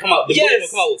already come out. The gun's gonna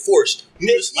come out with force. You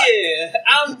just like,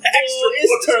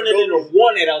 It's turning into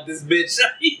wanted out this bitch.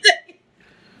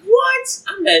 What?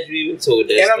 I'm glad you even told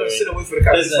that. And story. I'm gonna sit and wait for the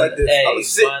cops just like this. Hey, I'm gonna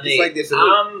sit just like this.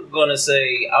 I'm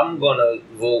gonna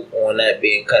vote on that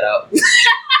being cut out.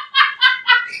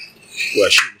 What,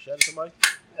 shooting the shot at somebody?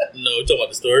 no, we're talking about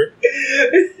the story.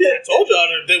 I told y'all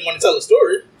I didn't want to tell a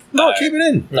story. No, All keep it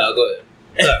in. No, go ahead.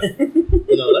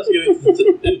 No, let's get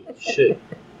into shit.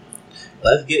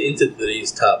 Let's get into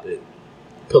today's topic.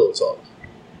 Pillow talk.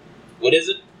 What is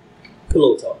it?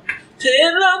 Pillow talk.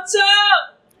 Pillow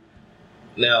talk.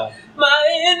 Now, My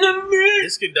enemy.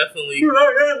 this can definitely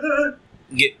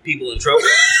get people in trouble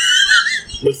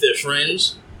with their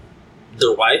friends,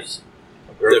 their wives,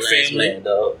 their family. Man,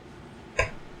 dog.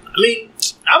 I mean,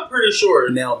 I'm pretty sure.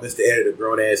 Now, Mr. Editor,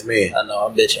 grown ass man. I know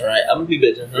I'm bitching, right? I'm gonna be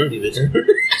bitching.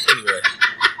 Anyway,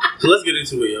 so let's get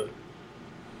into it, yo.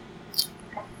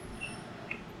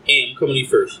 And I'm coming to you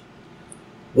first.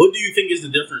 What do you think is the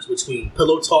difference between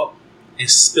pillow talk and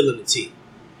spilling the tea?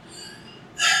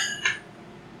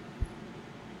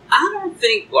 I don't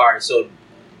think. All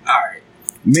right.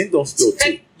 Men don't spill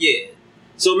tea. Yeah.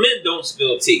 So men don't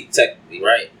spill tea, technically,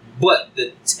 right? But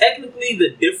technically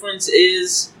the difference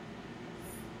is,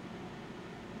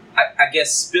 I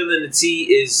guess spilling the tea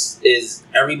is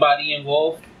everybody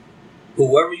involved.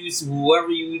 Whoever you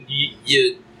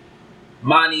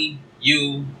Monty,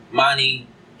 you, Monty,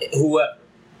 whoever.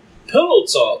 Pillow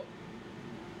talk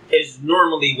is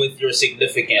normally with your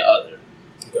significant other.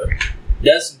 Okay.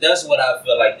 That's what I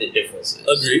feel like the difference is.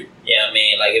 Agreed. Yeah, I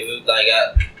mean, like if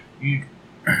it,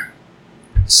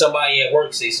 somebody at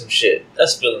work say some shit,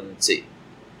 that's spilling the tea.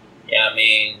 Yeah, I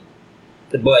mean,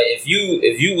 but if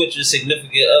you with your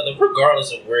significant other,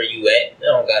 regardless of where you at, it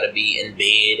don't gotta be in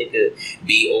bed. It could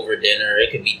be over dinner.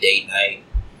 It could be date night.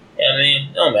 Yeah, I mean,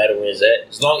 it don't matter where it's at.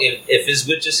 As long if it's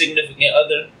with your significant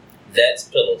other, that's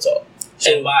pillow talk.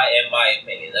 So, in my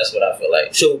opinion, that's what I feel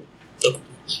like. So,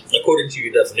 according to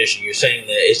your definition, you're saying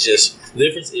that it's just the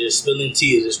difference is spilling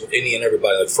tea is just with any and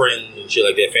everybody, like friends and shit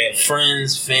like that, family,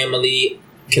 Friends, family,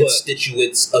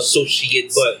 constituents,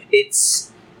 associates. But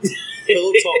it's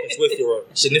pillow talk is with your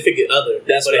significant other.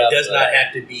 That's but what it I does feel not like.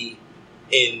 have to be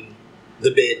in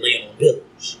the bed laying on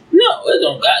pillows. No, it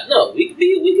don't got no. We could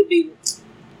be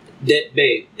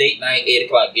babe, date night,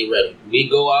 8:00, get ready. We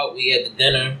go out, we had the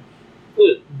dinner.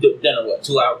 Dinner what,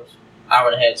 2 hours?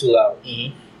 Hour and a half, 2 hours.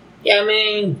 Mm-hmm. Yeah, I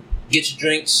mean, get your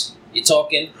drinks, you're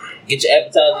talking, get your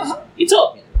appetizers, you're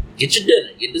talking. Get your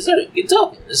dinner, get dessert, you're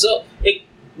talking. So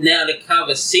now the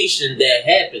conversation that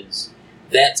happens,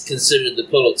 that's considered the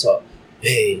pillow talk.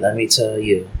 Hey, let me tell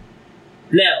you.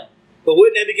 Now, But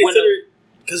wouldn't that be considered?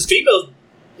 Because females,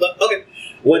 okay.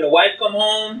 when the wife come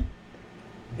home,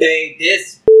 babe,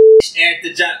 this at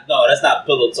the job. No, that's not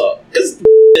pillow talk. Because at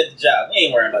the job, we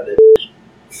ain't worrying about that.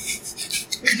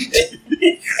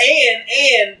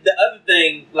 and the other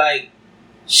thing, like,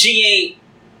 she ain't.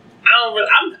 I don't really.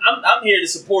 I'm here to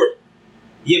support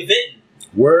your venting.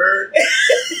 Word.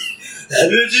 That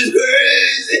bitch is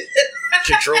crazy.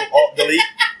 Control, Alt, Delete.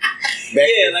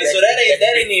 Yeah, like, so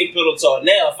that ain't even pillow talk.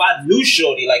 Now, if I knew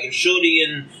Shorty, like if Shorty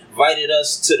invited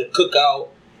us to the cookout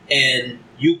and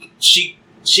she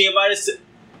invited us to,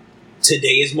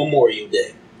 today is Memorial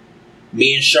Day.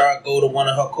 Me and Shar go to one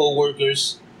of her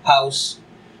co-workers' house.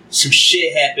 Some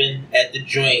shit happened at the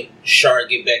joint. Shar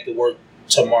get back to work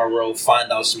tomorrow, find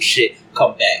out some shit,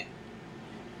 come back.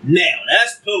 Now,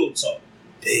 that's pillow talk.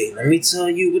 Hey, let me tell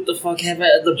you what the fuck happened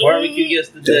at the barbecue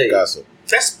yesterday. Just gossip.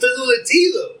 That's spilling the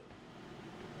tea, though.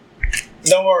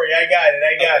 Don't worry, I got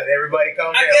it. Everybody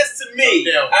calm down. I guess to me,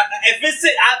 Calm down.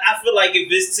 I feel like if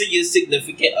it's to your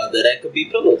significant other, that could be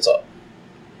pillow talk.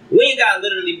 We ain't gotta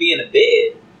literally be in a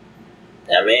bed.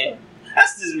 I mean,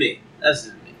 that's just me.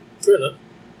 Fair enough.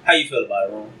 How you feel about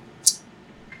it, Ron?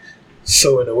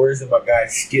 So, in the words of my guy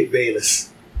Skip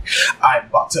Bayless, I'm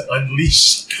about to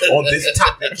unleash on this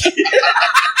topic.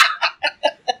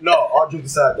 No, all jokes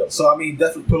aside though. So I mean,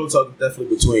 definitely pillow talk is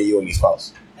definitely between you and your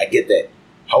spouse. I get that.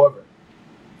 However,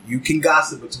 you can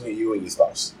gossip between you and your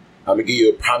spouse. I'm gonna give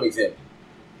you a prime example.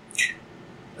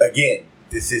 Again,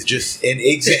 this is just an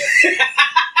example.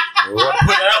 We're gonna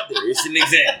put it out there. It's an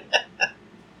example.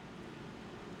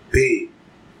 Babe,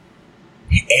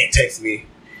 Aunt texts me,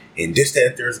 and this, that,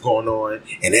 and third is going on,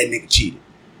 and that nigga cheated.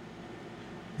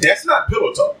 That's not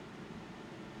pillow talk.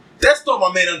 That's throwing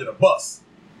my man under the bus.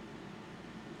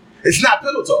 It's not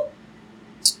pillow talk.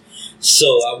 So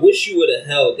I wish you would have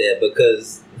held that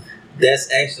because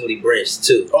that's actually branched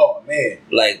too. Oh man!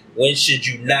 Like, when should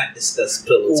you not discuss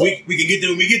pillow talk? We can get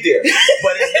there when we get there, but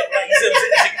it's not like you said.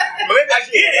 I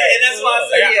get it, and that's why I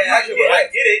say I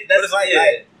get it. That's, but it's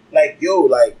like yo,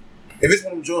 like if it's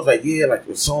one of them joints, like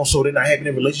like so and so they're not having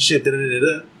a relationship. Da da da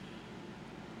da.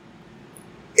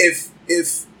 If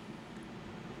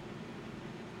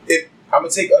I'm gonna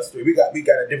take us three, we got a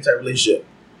different type of relationship.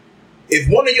 If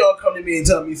one of y'all come to me and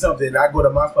tell me something, and I go to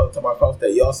my spouse, tell my spouse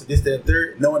that y'all said this, that, and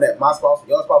third, knowing that my spouse and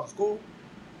y'all spouse is cool,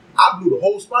 I blew the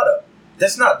whole spot up.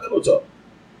 That's not pillow talk.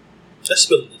 That's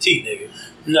spilling the tea, nigga.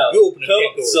 No, you open the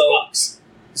Pandora's box.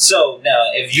 So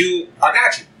now, if you, I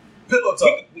got you. Pillow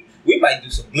talk. We might do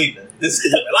some bleeping. This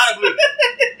is a lot of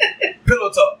bleeping. Pillow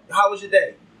talk. How was your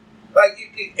day? Like,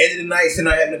 you end of the night, sitting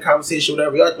there having a conversation,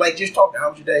 whatever. Y'all, like, just talking. How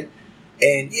was your day?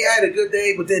 And yeah, I had a good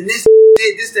day, but then this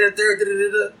did this, that, and third, da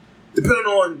da da. Depending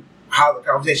on how the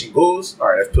conversation goes, all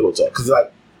right, that's pillow talk. Because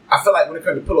like, I feel like when it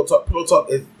comes to pillow talk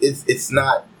is it's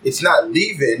not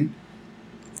leaving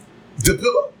the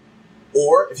pillow.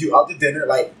 Or if you out to dinner,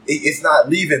 like it's not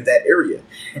leaving that area.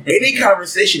 Any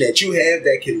conversation that you have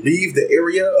that can leave the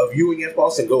area of you and your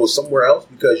spouse and go somewhere else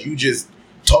because you just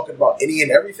talking about any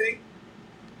and everything,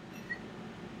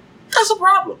 that's a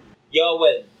problem. Y'all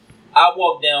wedding. I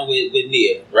walked down with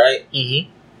Nia, right? Mm-hmm.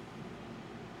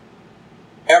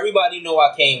 Everybody know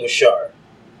I came with Shar.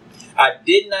 I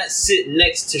did not sit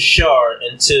next to Shar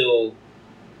until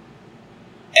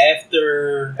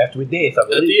after we danced, I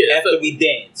believe. After we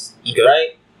danced, okay.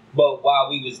 Right? But while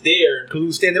we was there, because we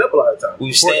was standing up a lot of times. We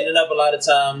was standing up a lot of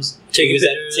times. We was pictures.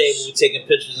 At the table, taking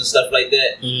pictures and stuff like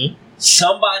that. Mm-hmm.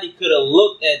 Somebody could have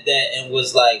looked at that and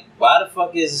was like, "Why the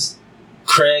fuck is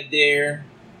Craig there?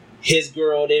 His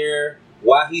girl there?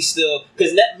 Why he still?"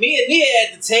 Because me and Nia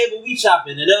at the table, we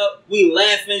chopping it up, we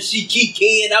laughing. She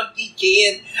kikiing, I'm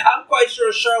kikiing. I'm quite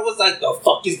sure Shar was like, "The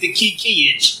fuck is the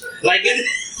kikiing?" Like the kikiing.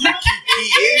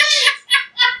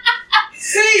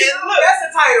 See, that's the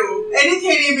title, and it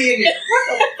can't even be in there.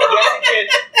 What the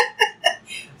fuck?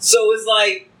 So it's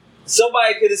like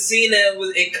somebody could have seen that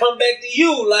and come back to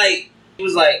you. Like it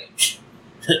was like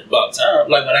about time.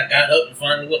 Like when I got up and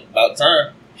finally went about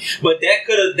time. But that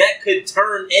could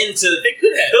turn into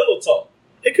pillow talk.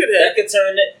 It could have. That could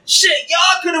turn that shit.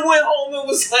 Y'all could have went home and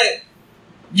was like,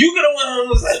 you could have went home and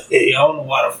was like, hey, I don't know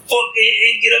why the fuck they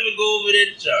ain't get up and go over there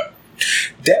to Shar.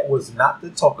 That was not the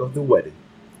talk of the wedding.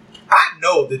 I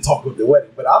know the talk of the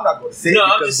wedding, but I'm not going to say it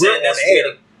because I'm just saying that's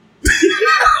air.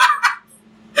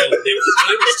 There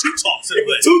was two talks. It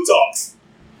was two talks.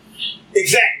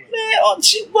 Exactly. Man, oh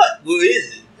shit, what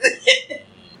is it?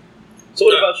 So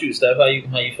what about you, Steph? How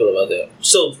you feel about that?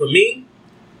 So for me,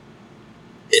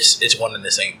 it's one and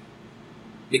the same.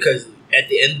 Because at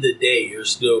the end of the day, you're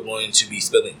still going to be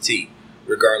spilling tea,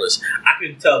 regardless. I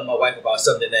can tell my wife about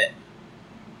something that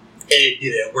Ed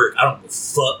did at work. I don't give a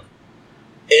fuck.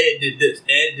 Ed did this.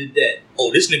 Ed did that.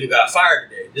 Oh, this nigga got fired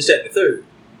today. This, that, and the third.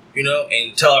 You know,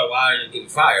 and tell her why he getting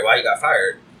fired, why he got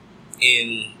fired.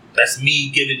 And that's me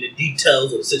giving the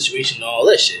details of the situation and all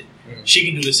that shit. Mm-hmm. She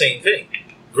can do the same thing.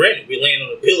 Granted, we're laying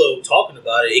on a pillow talking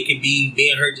about it. It can be me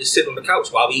and her just sitting on the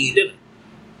couch while we eat dinner.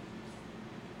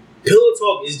 Pillow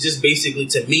talk is just basically,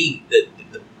 to me, the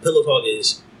pillow talk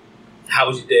is, how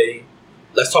was your day?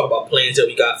 Let's talk about plans that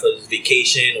we got for this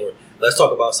vacation, or let's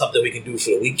talk about something we can do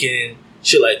for the weekend,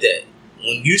 shit like that.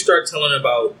 When you start telling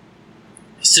about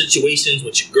situations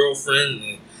with your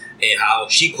girlfriend and how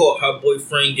she caught her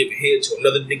boyfriend giving head to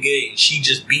another nigga and she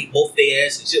just beat both their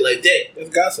ass and shit like that. That's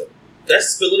gossip. That's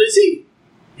spilling the tea.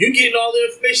 You getting all the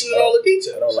information and all the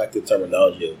details. I don't like the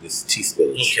terminology of this tea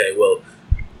spillage. Okay, well,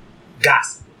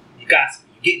 gossip. You gossip.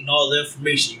 You're getting all the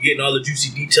information. You're getting all the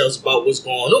juicy details about what's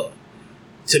going on.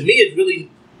 To me,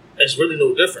 there's really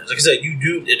no difference. Like I said,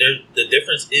 the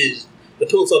difference is the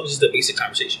pillow talk is just a basic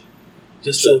conversation.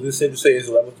 Just so this safe to say is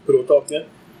a level of pillow talk then?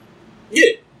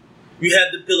 Yeah. You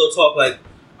have the pillow talk like,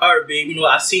 all right, babe,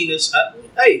 I seen this.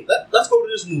 Hey, let's go to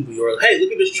this movie. Or, hey,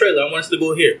 look at this trailer. I want us to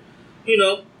go here.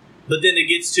 But then it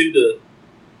gets to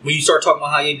when you start talking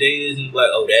about how your day is and like,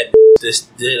 oh, this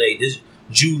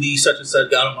Julie such and such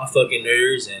got on my fucking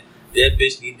nerves and that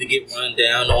bitch need to get run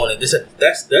down on and this.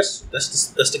 That's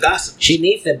the gossip. She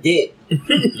needs some dick.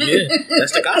 Yeah,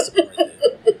 that's the gossip right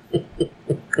there.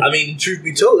 I mean, truth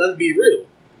be told, let's be real.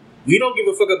 We don't give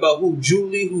a fuck about who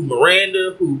Julie, who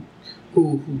Miranda, who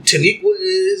Taniqua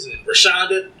is, and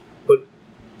Rashonda. But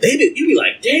you be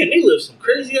like, damn, they live some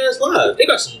crazy ass lives. They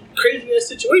got some crazy ass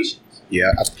situations.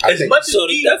 Yeah, I think much so.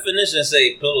 The definition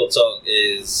say pillow talk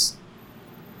is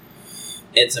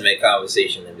intimate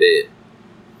conversation in bed,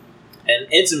 and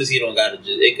intimacy don't gotta just.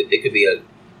 It could be a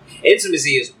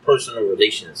Intimacy is personal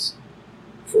relations,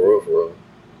 for real.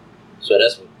 So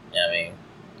that's what I mean.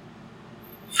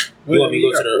 You want me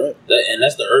to go to and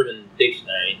that's the Urban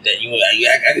Dictionary. That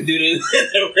I could do this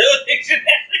the real dictionary.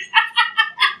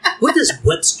 What does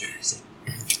Webster say?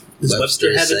 Does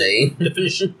Webster have a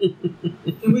definition?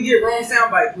 Can we get wrong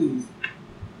soundbite, please?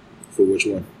 For which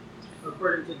one?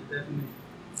 According to the definition.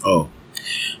 Oh.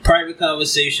 Private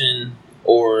conversation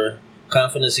or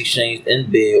confidence exchange in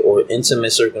bed or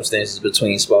intimate circumstances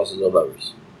between spouses or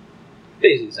lovers.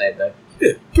 Basically the same thing.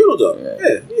 Yeah, pillow talk.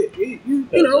 Yeah. You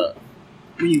know,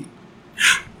 when you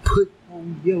put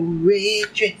on your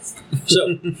red dress. So,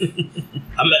 I'm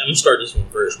gonna start this one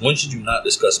first. When should you not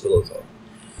discuss pillow talk?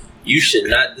 You should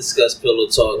not discuss pillow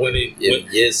talk when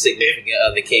your significant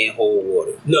other can't hold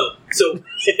water. No. So,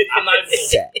 I'm not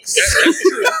sex. That's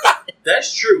true.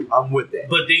 That's true. I'm with that.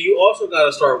 But then you also got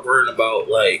to start worrying about,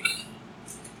 like,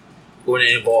 when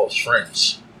it involves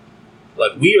friends.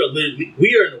 Like, we are in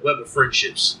the web of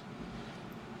friendships.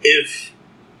 If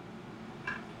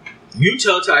you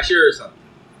tell Tashira something,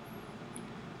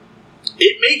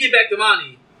 it may get back to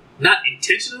Monty, not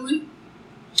intentionally.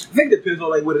 I think it depends on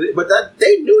like what it is, but that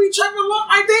they knew each other a lot.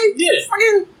 Like they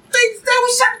fucking they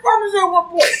was sex partners at one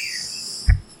point.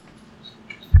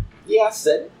 Yeah, I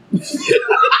said it.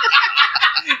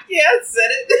 Yeah, I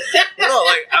said it. No,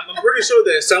 like I'm pretty sure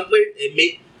that at some place it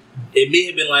may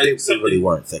have been like they really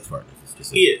weren't sex partners. It's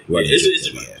just it's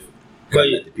but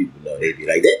let the people know they'd be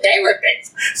like they were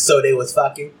sex, so they was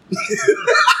fucking.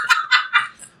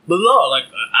 But no, like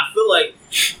I feel like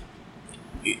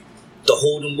the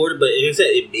holding water, but like I said,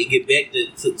 it may get back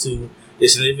to the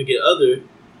significant other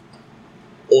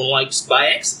on like by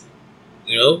accident,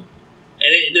 you know, and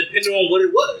it depending on what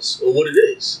it was or what it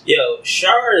is. Yo,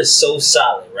 Shara is so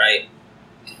solid, right?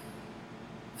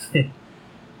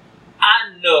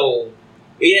 I know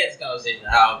we had this conversation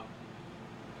how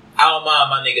I don't mind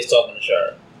my niggas talking to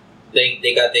Shara.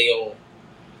 They got their own.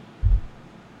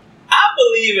 I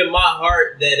believe in my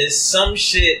heart that it's some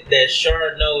shit that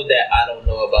Shara know that I don't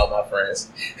know about my friends.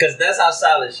 Because that's how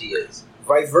solid she is.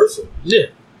 Vice versa. Yeah.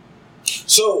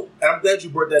 So, and I'm glad you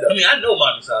brought that up. I mean, I know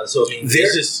Monty's solid, so I mean,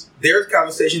 there's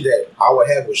conversation that I would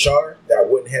have with Shara that I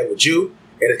wouldn't have with you,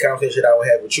 and there's conversation that I would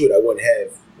have with you that I wouldn't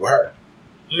have with her.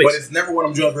 But it's never one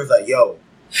of them joints where it's like, yo.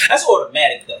 That's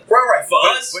automatic, though. Right. For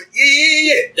us? But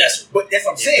yeah. That's what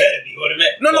I'm saying. It better be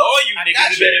automatic. No. All you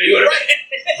niggas better be automatic.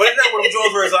 Right. But it's not one of them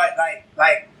joints where it's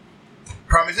like,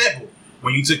 prime example,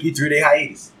 when you took your 3-day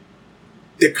hiatus,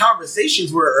 the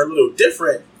conversations were a little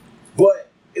different, but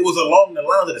it was along the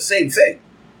lines of the same thing.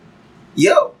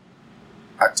 Yo,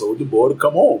 I told the boy to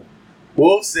come home.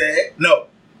 Wolf said, no.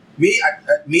 Me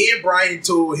and Brian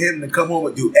told him to come home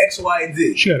and do X, Y, and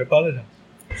Z. She got to apologize.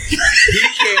 He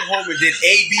came home and did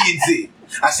A, B, and Z.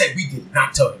 I said, we did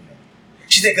not tell him that.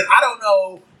 She said, because I don't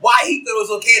know why he thought it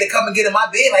was okay to come and get in my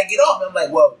bed, like, get off. And I'm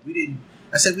like, well, we didn't.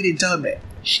 I said, we didn't tell him that.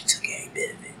 She took every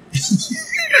bit of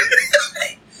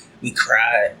it. We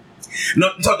cried.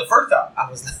 No, until the first time. I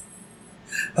was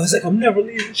like, I'm never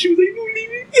leaving. She was like, you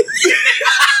leaving?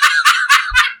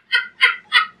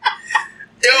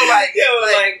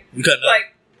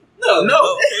 No.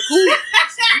 Okay, cool.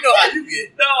 You know how you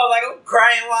get. No, like I'm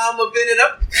crying while I'm up in it.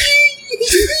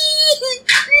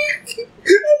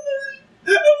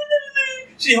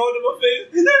 She holding my face.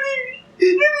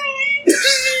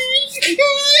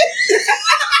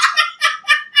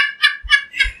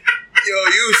 Yo,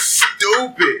 you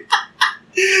stupid.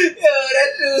 Yo, that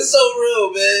shit was so real,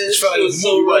 man. It felt like it was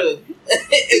so real.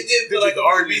 It did feel like an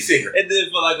R&B singer. It did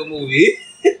feel like a movie.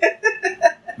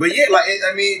 But yeah, like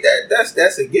I mean,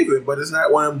 that's a given. But it's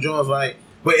not one of them joints like.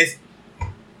 But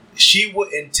she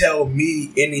wouldn't tell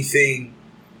me anything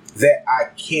that I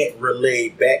can't relay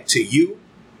back to you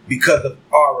because of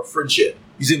our friendship.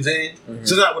 You see what I'm saying? Mm-hmm.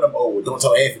 So it's not when I'm don't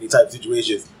tell Anthony type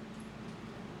situations.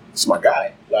 It's my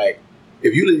guy. Like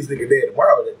if you leave this nigga dead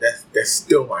tomorrow, that's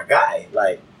still my guy.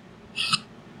 Like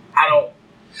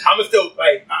I'm still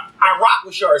like I rock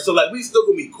with Shar, so like we still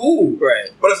gonna be cool, right?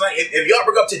 But it's like if y'all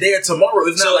break up today or tomorrow,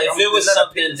 it's not like if it was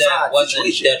something that wasn't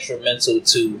detrimental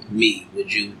to me,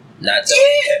 would you not tell me?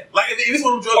 Yeah, like if it's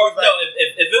one of them drugs. No,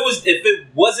 if it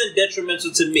wasn't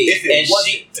detrimental to me, if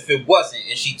it wasn't,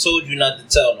 and she told you not to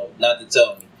tell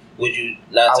me, would you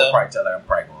not tell? I would probably tell her. I'm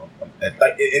probably going.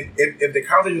 Like if the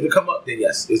conversation was to come up, then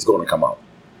yes, it's going to come out.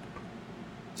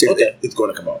 Okay, it's going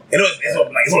to come out. And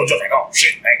it's one of those like, oh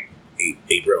shit, like.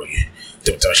 Hey, bro,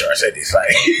 don't tell Shar I said this.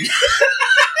 Like,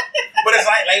 but it's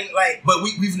like, but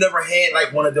we've never had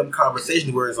like one of them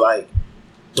conversations where it's like,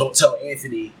 don't tell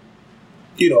Anthony,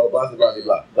 blah blah blah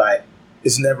blah. Like,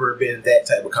 it's never been that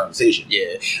type of conversation.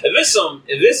 Yeah, if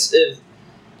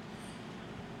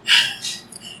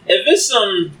if it's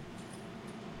some.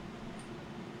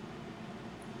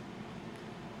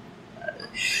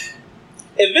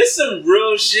 If it's some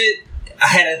real shit, I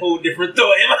had a whole different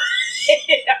thought in my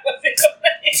head. I wasn't going.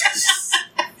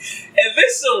 If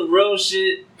it's some real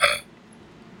shit,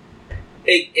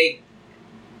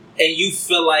 and you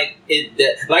feel like it,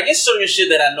 that like it's certain shit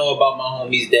that I know about my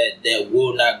homies that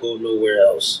will not go nowhere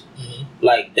else. Mm-hmm.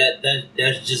 Like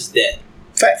that's just that.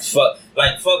 Fact. Fuck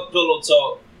pillow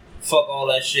talk. Fuck all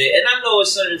that shit. And I know at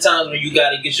certain times when you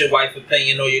gotta get your wife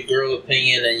opinion or your girl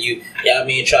opinion, and you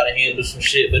try to handle some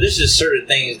shit. But it's just certain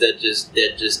things that just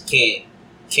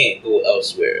can't go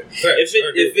elsewhere. Right. If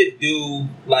it do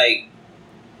like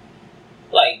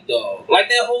dog, like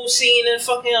that whole scene in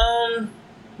fucking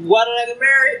Why Did I Get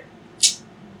Married?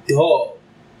 Dog,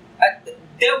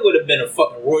 that would have been a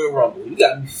fucking Royal Rumble. You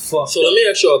got me fucked. So let me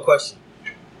ask you a question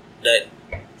that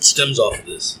stems off of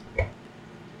this.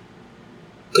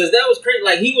 Cause that was crazy.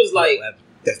 Like he was like,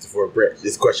 that's for Brett.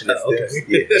 This question is okay.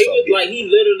 Yeah, he was like, he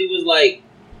literally was like,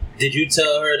 did you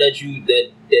tell her that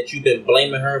you've been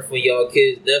blaming her for your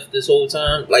kid's death this whole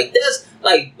time? Like that's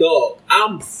like, dog,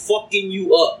 I'm fucking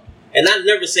you up, and I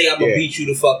never say I'm gonna beat you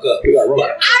the fuck up,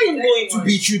 but I am going to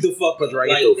beat you the fuck up. Right?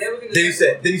 Like, Then he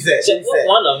said.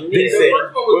 One of them. Then he said.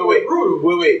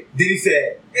 Wait. Then he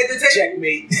said. At the table?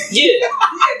 Checkmate. Yeah. That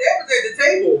was at the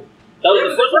table. That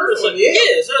was the first one. Yeah,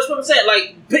 so that's what I'm saying.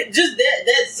 Like, just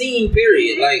that scene,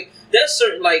 period. Like, that's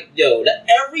certain, like, yo,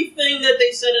 everything that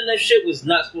they said in that shit was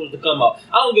not supposed to come out.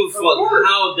 I don't give a fuck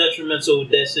how detrimental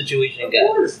that situation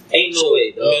got. Ain't no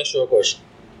way, dog. Let me ask you a question.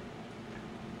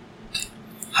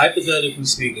 Hypothetically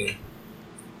speaking,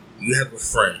 you have a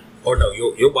friend, or no,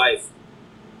 your wife.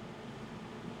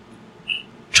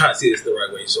 I'm trying to say this the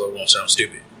right way so it won't sound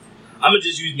stupid. I'm gonna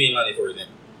just use me and Lonnie for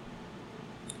example.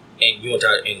 And you want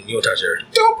to share.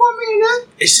 Don't put me in that.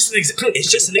 It's just an example.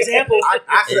 It's just an example.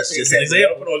 It's just an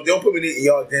example. Don't put me in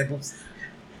your examples.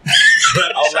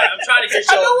 But I'm trying to get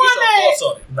your thoughts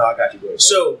on it. No, I got you. Go ahead.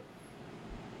 So,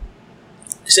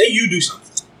 say you do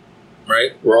something,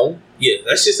 right? Wrong. Yeah,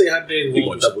 let's just say I did. You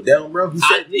want to double down, bro? Then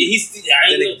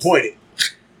they pointed.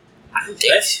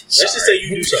 Let's just say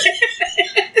you do something.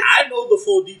 I know the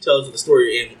full details of the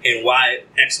story and why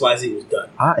XYZ was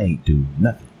done. I ain't do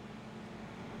nothing.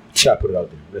 Try to put it out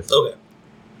there. Listen. Okay.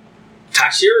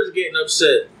 Tashira's getting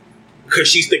upset because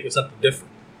she's thinking something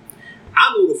different.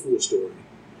 I know the full story,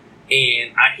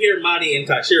 and I hear Marty and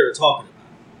Tashira talking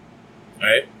about it.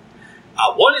 Right?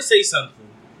 I want to say something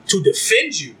to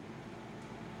defend you,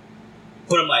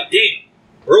 but I'm like, damn,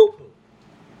 bro,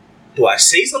 do I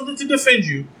say something to defend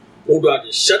you, or do I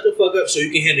just shut the fuck up so you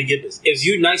can handle your business? If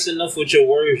you nice enough with your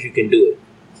words, you can do it.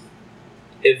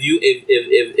 If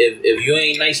you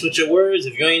ain't nice with your words,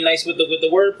 if you ain't nice with the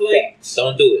wordplay,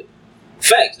 don't do it.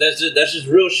 Facts. That's just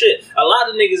real shit. A lot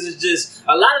of niggas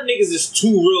is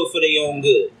too real for their own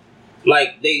good.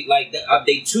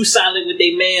 They too silent with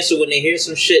their man, so when they hear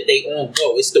some shit, they on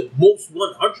go. It's the most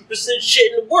 100%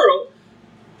 shit in the world,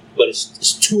 but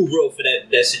it's too real for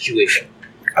that situation.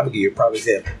 I'm gonna give you a prime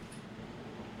example.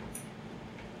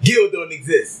 Gil don't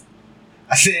exist.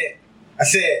 I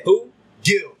said who?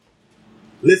 Gil.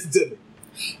 Listen to me.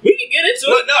 We can get into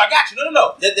it. No, I got you.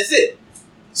 No. That's it.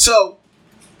 So,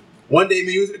 one day,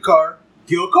 me was in the car.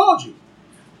 Gil called you.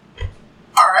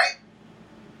 All right.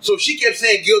 So she kept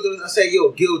saying Gil doesn't. I said,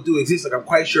 yo, Gil do exist. Like I'm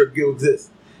quite sure Gil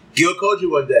exists. Gil called you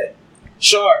one day.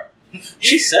 Sure.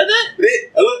 She said that?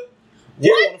 Look.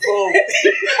 Gil on the phone.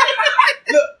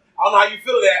 Look, I don't know how you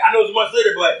feel that. I know it's much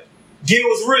later, but Gil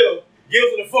was real.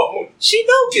 Gil's on the phone. She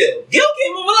know Gil. Gil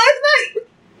came over last night.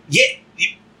 Yeah.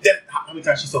 How many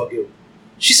times she saw Gil?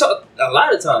 She saw a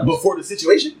lot of times. Before the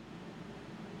situation?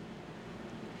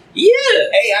 Yeah.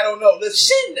 Hey, I don't know.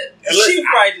 Listen. She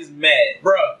probably just mad.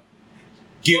 Bruh.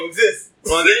 Gil exists.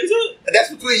 Want to get into it?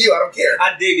 That's between you. I don't care.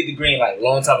 I did get the green light a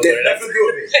long time ago. That's what do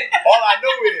with me. All I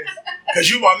know is, because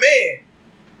you my man,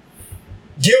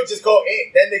 Gil just called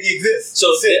Ant. That nigga exists. So,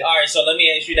 alright, so let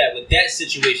me ask you that. With that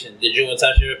situation, did you and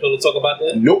Tasha Pillow talk about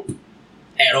that? Nope.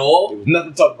 At all? There was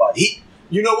nothing to talk about.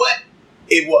 You know what?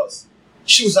 It was.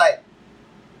 She was like,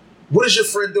 what is your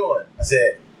friend doing? I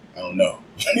said, I don't know.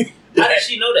 How did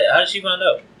she know that? How did she find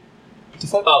out? What the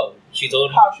fuck? Oh, she told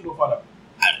him? How she gonna find out?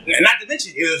 And not to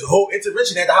mention, it was a whole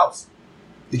intervention at the house.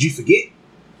 Did you forget?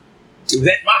 It was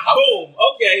at my house. Boom.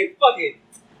 Okay, fuck it.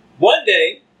 One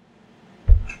day,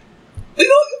 we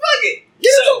go fuck it.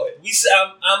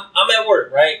 I'm at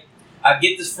work, right? I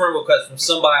get this friend request from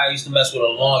somebody I used to mess with a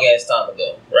long ass time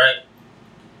ago, right?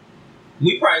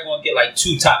 We probably gonna get like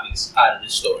 2 topics out of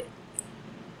this story.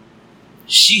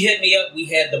 She hit me up. We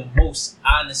had the most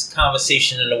honest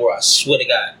conversation in the world. I swear to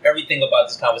God. Everything about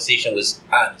this conversation was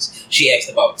honest. She asked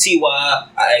about T.Y.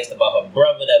 I asked about her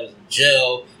brother that was in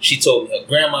jail. She told me her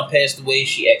grandma passed away.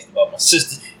 She asked about my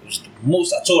sister. It was the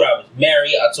most. I told her I was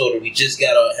married. I told her we just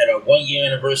had our 1 year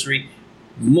anniversary.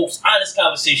 Most honest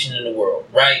conversation in the world,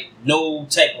 right? No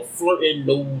type of flirting,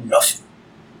 no nothing.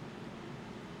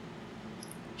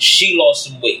 She lost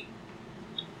some weight,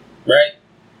 right?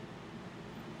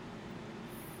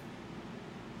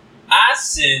 I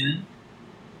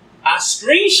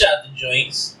screenshot the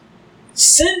joints,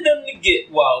 send them to Gil.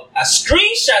 Well, I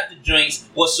screenshot the joints,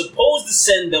 was supposed to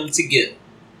send them to Gil.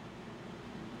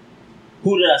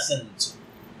 Who did I send them to?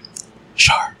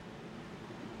 Sure.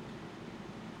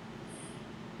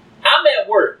 I'm at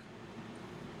work.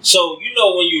 So, you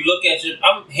know when you look at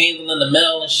I'm handling the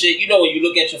mail and shit. You know when you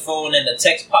look at your phone and the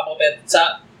text pop up at the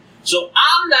top? So,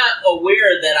 I'm not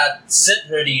aware that I sent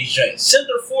her these joints. Sent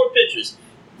her 4 pictures.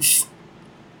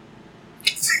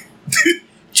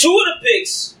 2 of the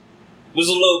pics was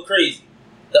a little crazy.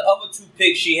 The other 2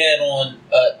 pics she had on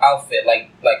an outfit,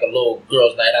 like a little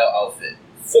girl's night out outfit.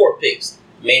 4 pics.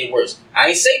 Made it worse. I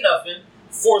ain't say nothing.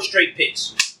 4 straight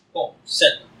pics. Boom.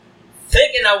 Sent them.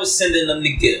 Thinking I was sending them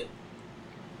to Gil.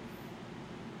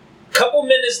 Couple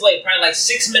minutes later, probably like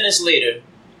 6 minutes later,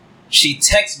 she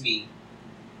texts me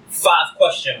 5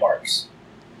 question marks.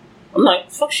 I'm like,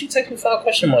 fuck she text me 5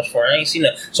 question marks for? I ain't seen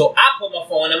that. So I put my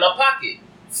phone in my pocket.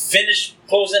 Finished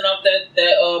closing out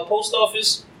that post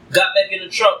office. Got back in the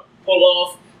truck.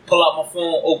 Pull out my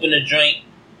phone, open the joint.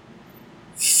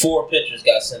 4 pictures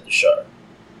got sent to Shar.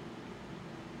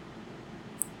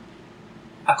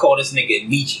 I call this nigga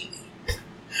immediately.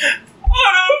 I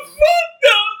done fucked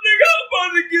up, nigga. I'm about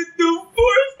to get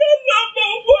divorced. I love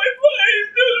my wife. I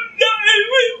ain't do nothing.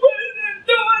 We wasn't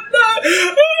doing nothing.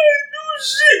 I ain't do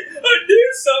shit. I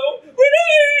did something, but I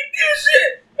ain't do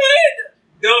shit.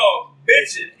 Dog,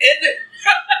 bitching in the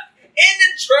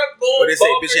truck going. What they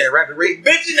say, bitching at rapid rate?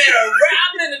 Bitching at a rap.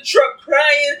 I'm in the truck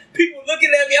crying. People looking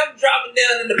at me. I'm driving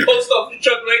down in the post office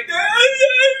truck like that.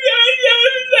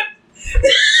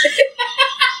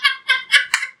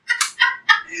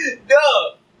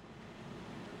 Dog.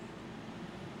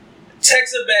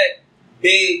 Text her back,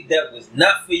 babe, that was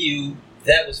not for you.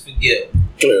 That was for Gil.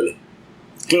 Clearly.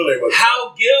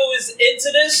 How Gil is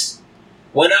into this?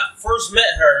 When I first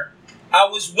met her, I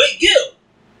was with Gil.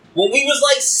 When we was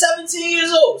like 18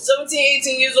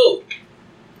 years old.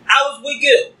 I was with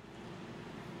Gil.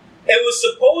 It was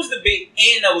supposed to be,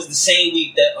 and that was the same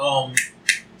week that,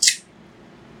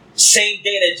 same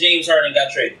day that James Harden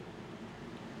got traded.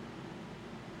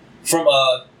 From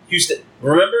Houston.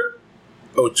 Remember?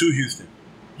 Oh, to Houston.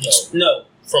 No.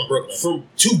 From Brooklyn.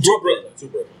 To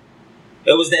Brooklyn.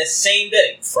 It was that same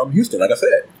day. From Houston, like I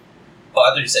said. Oh, I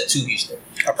thought you said to Houston.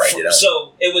 I probably did.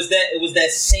 So it was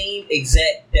that same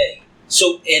exact day.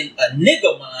 So in a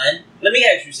nigga mind, let me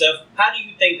ask you, Steph, how do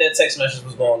you think that text message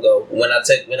was going to go?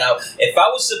 If I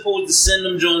was supposed to send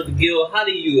them Jones to Gil, how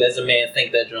do you, as a man,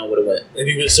 think that John would have went?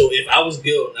 If I was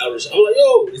Gil, I'm like,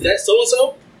 yo, is that so and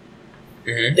so?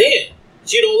 Damn,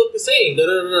 she don't look the same.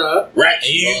 Right.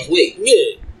 And you lost weight.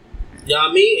 Yeah. You know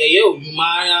what I mean? Hey, yo, you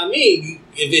mind?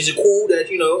 If it's cool that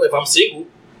if I'm single.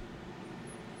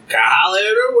 Can I holler at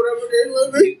her,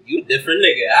 whatever you a different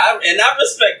nigga. I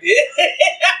respect it.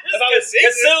 If I was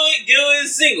single. Gil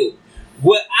is single.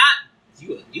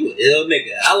 You an ill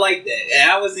nigga. I like that.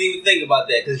 And I wasn't even thinking about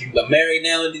that because you got married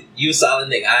now and you a solid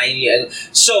nigga.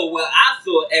 So what I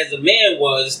thought as a man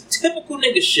was typical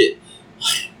nigga shit.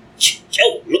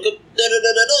 Yo, look up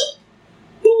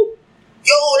Who?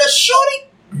 Yo, that's shorty?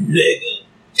 Nigga.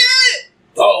 Yeah.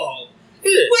 Dog.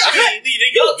 Yeah.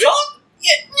 Y'all talk?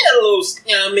 Yeah, a little,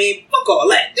 you know what I mean? Fuck all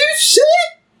that. This shit?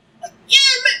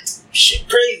 Yeah, man. Shit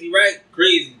crazy, right?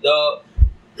 Crazy, dog.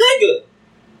 Nigga,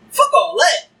 fuck all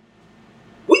that.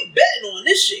 We betting on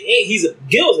this shit.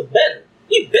 Gil's a better.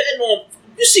 We betting on,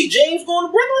 you see James going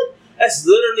to Brooklyn? That's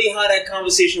literally how that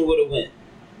conversation would have went.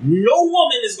 No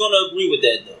woman is going to agree with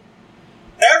that, though.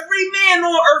 Every man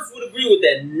on earth would agree with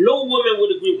that. No woman would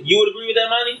agree with. You would agree with that,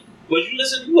 Monty? Was you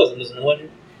listening? You wasn't listening, was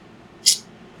you?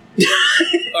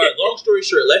 Alright, long story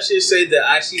short, let's just say that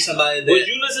I see somebody that... Was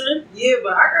you listening? Yeah,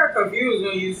 but I got confused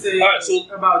when you said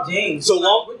about James. So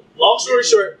long story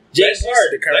short, James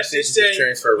Harden. The conversation just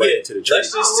transferred right into the trade.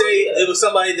 Let's just say it was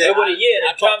somebody that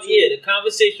the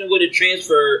conversation would have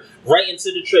transferred right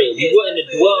into the trade. We wouldn't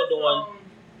have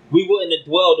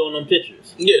dwelled on them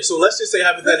pictures. Yeah, so let's just say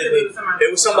hypothetically, it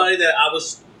was somebody that I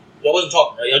wasn't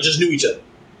talking, right? Y'all just knew each other,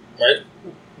 right?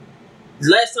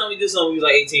 Last time we did something, we was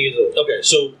like 18 years old. Okay,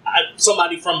 so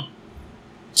somebody from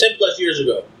 10 plus years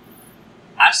ago,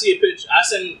 I see a picture.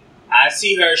 I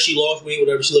see her. She lost weight,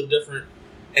 whatever. She looked different.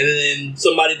 And then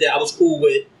somebody that I was cool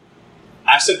with,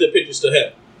 I sent the pictures to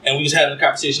him, and we was having a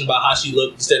conversation about how she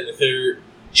looked. Instead of the third,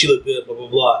 she looked good. Blah blah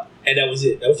blah. And that was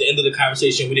it. That was the end of the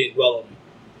conversation. We didn't dwell on it.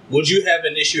 Would you have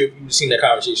an issue if you seen that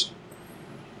conversation?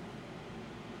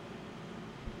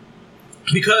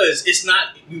 Because it's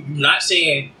not, you're not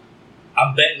saying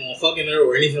I'm betting on fucking her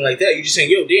or anything like that. You're just saying,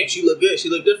 yo, damn, she looked good, she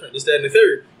looked different, this, that, and the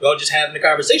third. Y'all just having a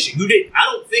conversation. You didn't, I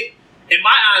don't think, in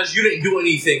my eyes, you didn't do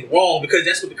anything wrong because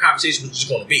that's what the conversation was just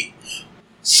going to be.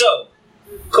 So,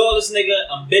 call this nigga,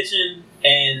 I'm bitching,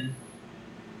 and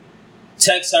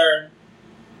text her,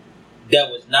 that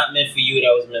was not meant for you,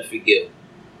 that was meant for Gil.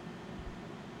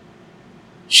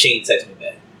 She ain't text me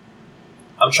back.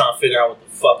 I'm trying to figure out what the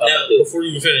fuck I'm gonna do. Before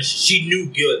you even finish, she knew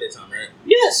Gil at that time, right?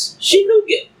 Yes, she knew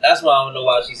Gil. That's why I don't know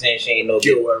why she's saying she ain't know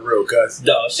Gil. Gil wasn't real, cuz.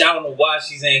 No, I don't know why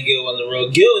she's saying Gil wasn't real.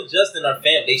 Gil and Justin are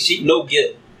family. She know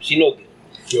Gil. She know Gil.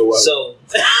 Gil wasn't. So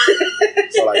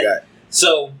That's all I got.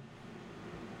 So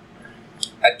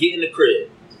I get in the crib.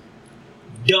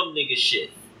 Dumb nigga shit.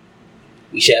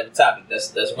 We should have a topic.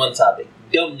 That's one topic.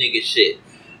 Dumb nigga shit.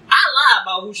 I lied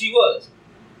about who she was.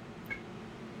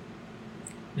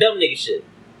 Dumb nigga shit.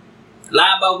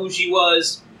 Lie about who she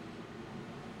was.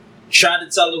 Tried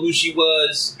to tell her who she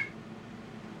was.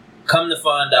 Come to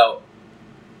find out.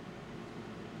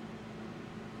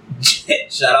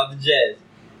 Shout out to Jazz.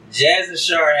 Jazz and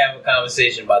Shar have a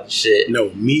conversation about the shit.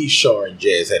 No, me, Shar, and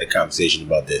Jazz had a conversation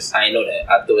about this. I didn't know that.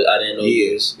 I didn't know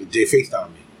Yes, they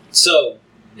FaceTime me. So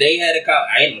they had a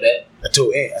I didn't know that. I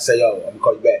told Ant, I said, yo, I'm gonna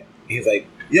call you back. He's like,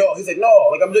 no,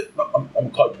 like I'm gonna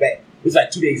call you back. It was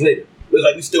like 2 days later. It was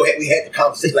like we had the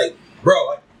conversation. Like, bro,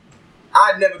 like,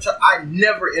 I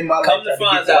never in my Come life to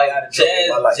find out,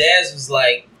 Jazz was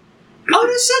like, oh,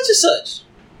 that's such and such.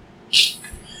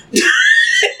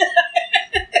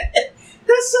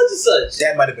 That's such and such.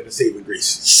 That might have been a saving grace.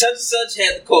 Such and such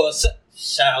had to call.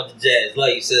 Shout out to Jazz.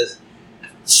 Like you says,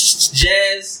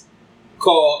 Jazz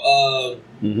called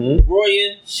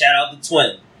Royan. Shout out to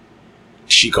Twin.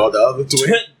 She called the other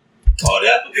twin. Called the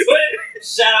other twin.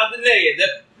 Shout out to Naya. The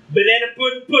banana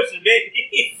pudding pushing,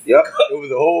 baby. Yep. It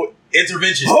was a whole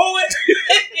intervention. Right?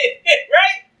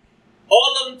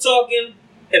 All of them talking.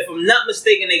 If I'm not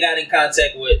mistaken, they got in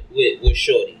contact with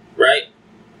Shorty. Right?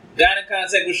 Got in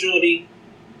contact with Shorty.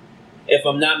 If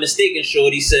I'm not mistaken,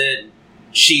 Shorty said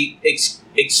she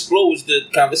exposed the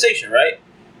conversation, right?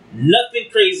 Nothing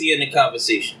crazy in the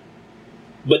conversation.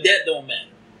 But that don't matter.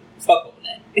 Fuck all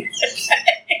that.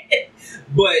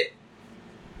 But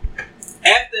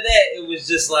after that, it was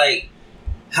just like,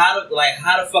 how the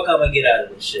fuck I'm gonna get out of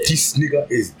this shit? This nigga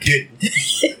is good.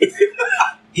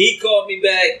 He called me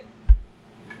back.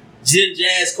 Jim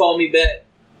Jazz called me back.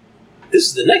 This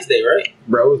is the next day, right?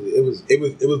 Bro, it was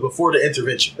before the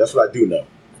intervention. That's what I do know.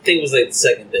 I think it was like the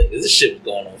second day. Because this shit was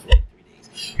going on for like 3 days.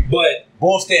 But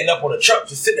Bull standing up on the truck,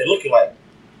 just sitting there looking like,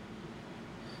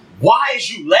 why is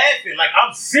you laughing? Like,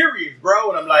 I'm serious,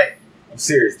 bro. And I'm like, I'm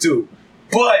serious too.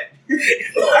 But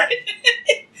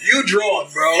you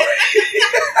drawn, bro.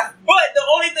 But the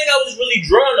only thing I was really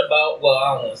drawn about, well,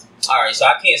 I don't know. Alright, so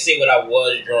I can't say what I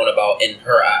was drawn about in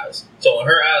her eyes. So in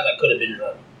her eyes, I could have been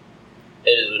drawn. It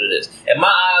is what it is. In my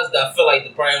eyes, I feel like the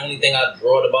probably only thing I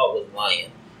drawed about was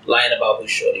lying. Lying about who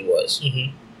Shorty was.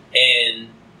 Mm-hmm. And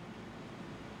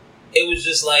it was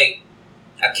just like,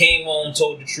 I came home,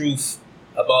 told the truth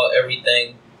about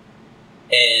everything.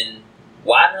 And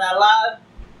why did I lie?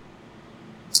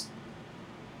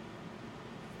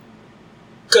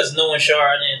 Because knowing Shar,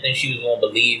 I didn't think she was going to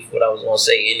believe what I was going to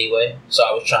say anyway. So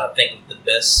I was trying to think of the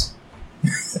best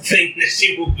thing that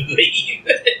she would believe.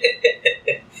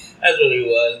 That's what it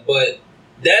was. But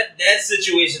that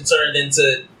situation turned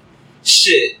into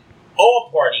shit.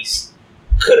 All parties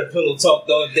could have pillow talked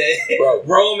all day. Bro,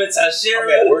 Rome and Tashira,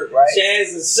 I'm at work, right?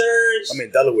 Jazz and Serge. I'm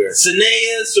in Delaware.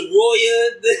 Sanaya,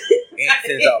 Soroya. Ant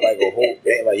sends out like a whole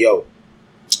thing, like, yo,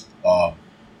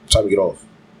 time to get off.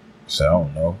 I said, I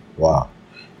don't know. Wow.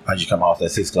 I just come out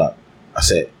at 6 o'clock. I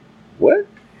said, what?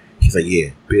 He's like, yeah,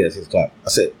 be there at 6 o'clock. I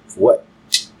said, for what?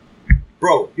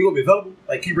 Bro, you gonna be available?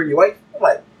 Like, can you bring your wife? I'm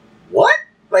like, what?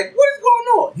 Like, what is going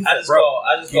on? He I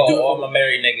just call all my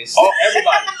married niggas. Oh,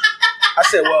 everybody. I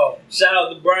said, well, shout out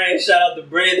to Brian, shout out to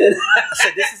Brandon. I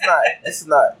said, this is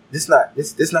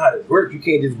not how this works. You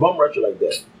can't just bum rush it like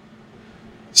that.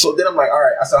 So then I'm like, all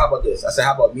right. I said, how about this? I said,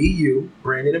 how about me, you,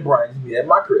 Brandon, and Brian just meet at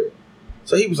my crib?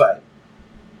 So he was like,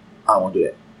 I don't want to do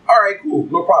that. All right, cool,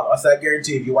 no problem. I said, I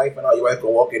guarantee if your wife gonna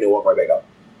walk in and walk right back out.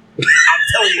 I'm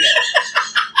telling you that.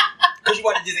 Because you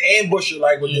want to just ambush her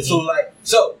like with this.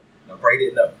 So no, Bray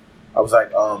didn't know. I was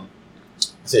like, I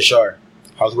said, Shar,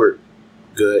 how's work?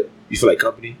 good? You feel like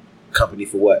company? Company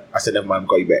for what? I said, never mind, I'm gonna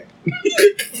call you back.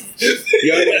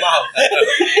 You already in my house.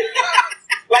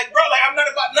 Like, bro, like, I'm not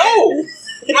about, no.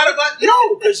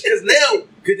 Because now,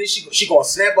 because then she gonna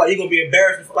snap out, he gonna be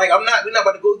embarrassed. Like, we're not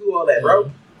about to go through all that,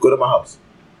 bro. Go to my house.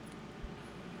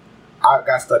 I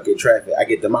got stuck in traffic. I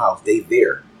get to my house, they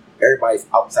there. Everybody's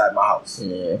outside my house.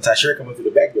 Yeah. Tashira coming through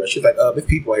the back door. She's like, there's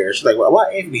people here. She's like,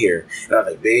 why Anthony here? And I was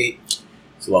like, babe,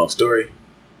 it's a long story.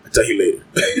 I'll tell you later.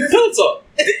 Pillow talk.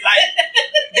 Like,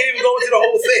 didn't even go into the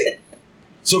whole thing.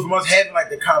 So from us having like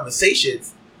the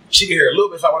conversations, she could hear a little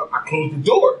bit, so I closed the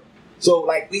door. So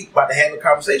like we about to have a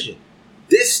conversation.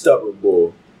 This stubborn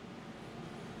bull,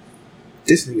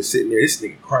 this nigga sitting there, this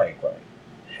nigga crying.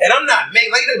 And I'm not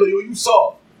making like that, you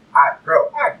saw. I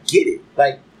get it.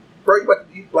 Like, bro, you about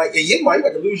to, like in your mind, you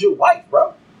about to lose your wife,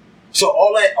 bro. So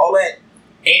all that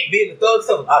Ant being a thug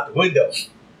stuff out the window.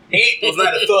 Ant was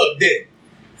not a thug then.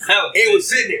 Ant was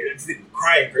sitting there, this nigga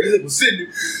crying. This nigga was sitting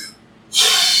there.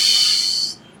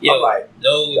 Yo, I'm like,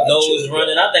 nose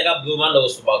running. I think I blew my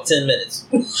nose for about 10 minutes.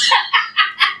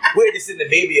 We're just sitting the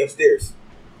baby upstairs.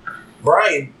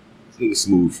 Brian, this nigga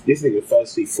smooth. This nigga fell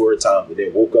asleep 4 times and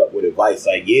then woke up with advice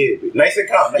like, yeah, nice and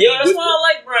calm. Like, yo, that's why I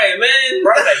like Brian, man.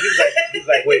 Brian, like,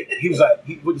 he was like,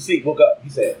 went to sleep, woke up. He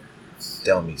said, that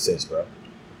don't make sense, bro.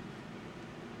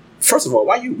 First of all,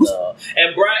 why you?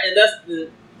 And Brian, and that's the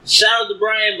shout out to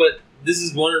Brian, but this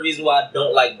is one of the reasons why I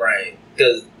don't like Brian.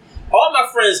 Because all my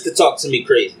friends could talk to me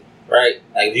crazy, right?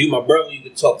 Like, if you my brother, you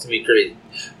could talk to me crazy.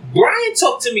 Brian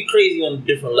talked to me crazy on a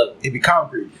different level. It be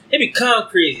concrete.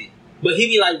 Crazy. But he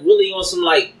be like really on some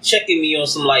like checking me on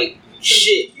some like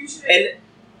shit. And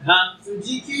some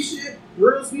GQ shit,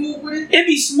 real smooth with it. It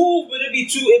be smooth, but it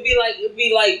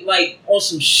be like on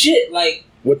some shit like.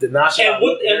 With the knockout. And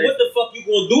what the fuck you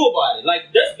gonna do about it? Like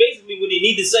that's basically what he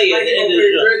need to say like at the end of the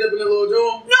show. Up in the little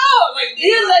joint? No, like he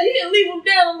didn't leave him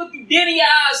down and look you dead in your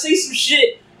eyes, say some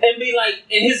shit, and be like,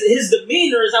 and his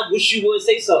demeanor is, I wish you would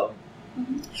say something.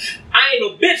 Mm-hmm. I ain't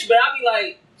no bitch, but I be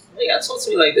like, you gotta talk to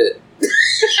me like that.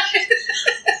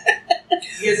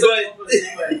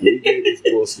 You gave this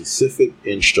boy specific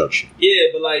instruction.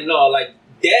 Yeah, but like no, like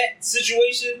that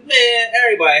situation, man.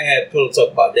 Everybody had pillow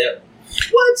talk about that.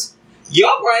 What?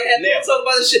 Y'all probably had pillow talk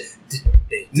about this shit.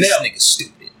 This nigga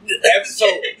stupid.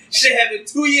 Episode shit happened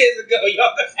 2 years ago,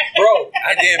 y'all. Bro,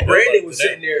 and Brandon was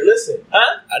sitting there. Listen,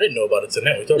 I didn't know about it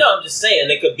tonight. No, I'm just saying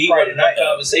it could be one of that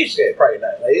conversation. Yeah, probably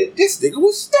not. Like, this nigga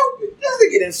was stupid. This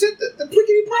nigga didn't sit the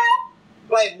prickety proud.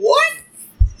 Like what?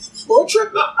 Full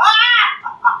trip.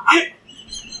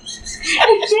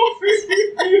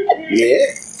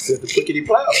 Yeah, said the plickety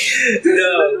plow.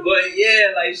 No, but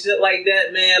yeah, like shit like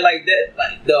that, man. Like that,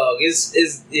 like dog. It's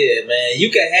yeah, man.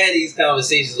 You can have these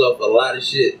conversations off a lot of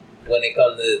shit when it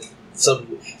comes to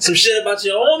some shit about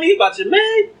your homie, about your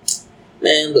man.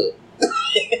 Man, look.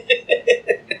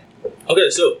 Okay,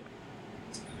 so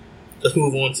let's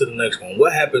move on to the next one.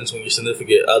 What happens when your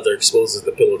significant other exposes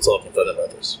the pillow talk in front of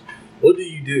others? What do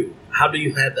you do? How do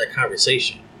you have that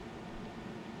conversation?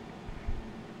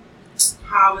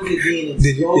 How is it being exposed?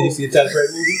 Did you see the Tyler Perry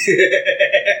movie?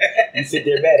 You sit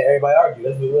there mad at everybody argue.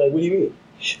 That's what do you mean?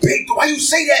 Babe, why you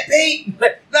say that, babe?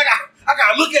 Like I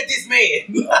gotta look at this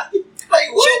man.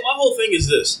 Like what? So my whole thing is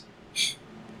this.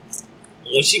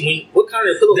 What kind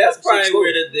of pillow? That's probably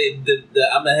where the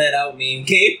I'm a head out meme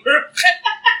came from.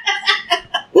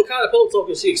 What kind of pillow talk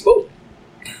is she exposing?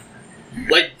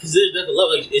 Like, because there's different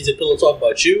levels. Like, is it pillow talk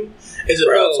about you? Is it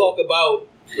pillow talk about?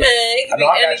 Man, it can be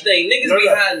anything. Niggas be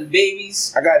hiding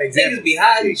babies. I got an example. Niggas be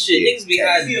hiding shit. Niggas be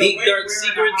hiding deep, dark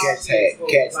secrets.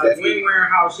 Cats definitely. When,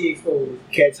 how she exposed.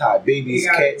 Cats hide babies.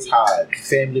 Cats hide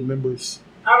family members.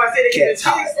 Cats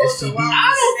hide STDs.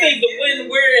 I don't think the when,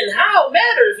 where, and how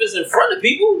matter if it's in front of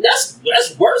people. That's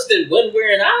worse than when,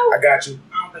 where, and how. I got you.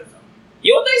 I don't think so.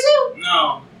 You don't think so?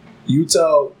 No. You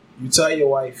tell your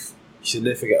wife,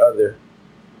 significant other,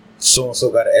 so and so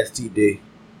got an STD.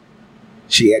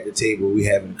 She at the table, we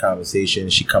having a conversation,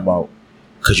 she come out,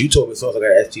 cause you told me so and so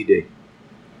got an STD.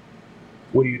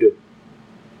 What do?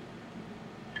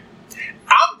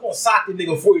 I'm gonna sock the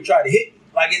nigga before you try to hit me.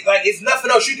 Like it's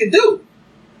nothing else you can do.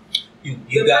 You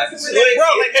got to bro.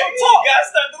 Like don't talk. You got to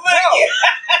start the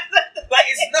leg. Like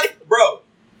it's nothing, bro.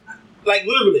 Like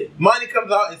literally, Monty comes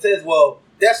out and says, "Well,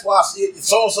 that's why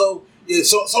so and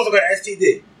so got an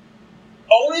STD."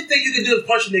 Only thing you can do is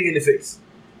punch a nigga in the face.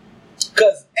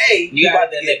 Cause you got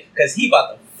that nigga. Cause he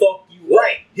about to fuck you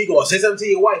right. He gonna say something to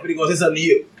your wife, but he gonna say something to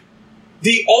you.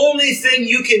 The only thing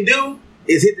you can do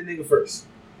is hit the nigga first.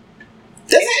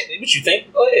 That's it. What you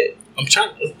think? Go ahead. I'm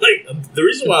trying. The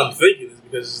reason why I'm thinking is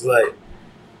because it's like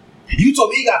you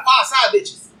told me you got 5 side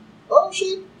bitches. Oh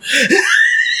shit.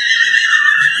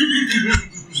 You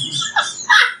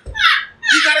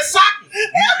gotta sock it.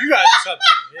 You gotta do something,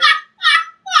 man.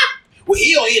 Well,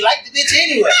 he don't even like the bitch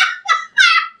anyway.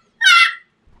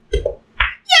 Yo,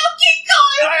 keep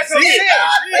going. That's what I'm saying.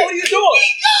 What are you doing? Keep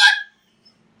going.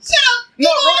 Shut up. No,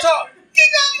 real talk. Keep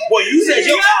going. Well, you said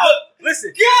Yo. look,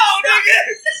 listen. Yo, nigga.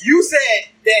 You said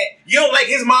that you don't like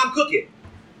his mom cooking.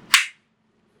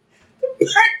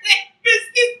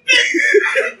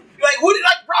 Like, what?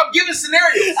 Like, bro, I'm giving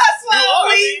scenarios. That's why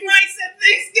we eat rice at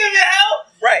Thanksgiving, hell.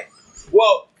 Right.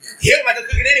 Well, he don't like her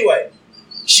cooking anyway.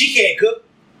 She can't cook.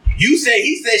 You say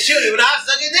he said she don't even know how to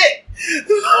suck his dick.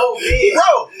 Oh man,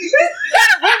 bro, you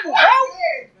gotta rumble,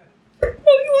 bro.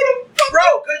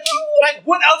 Bro, cause you, like,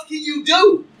 what else can you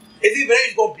do? It's either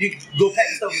you go pack your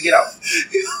stuff and get out.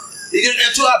 You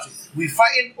have two options: we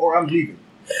fighting or I'm leaving.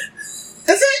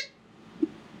 That's it.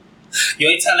 You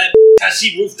ain't telling that how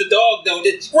she roofed the dog though,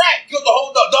 did you? Right, killed the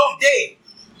whole dog dead.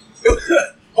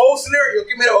 Whole scenario,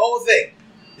 give me the whole thing.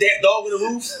 That dog in the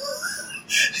roof.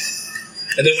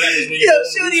 And then what happens when you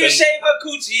She wouldn't even shave her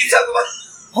coochie. You talking about?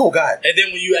 Oh God. And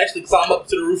then when you actually climb up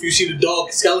to the roof, you see the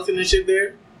dog skeleton and shit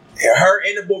there. Yeah, her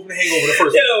and the boy from the Hangover, the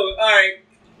first Yo, one. alright.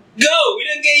 Go. We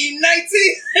done gave you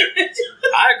 19.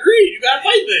 I agree. You gotta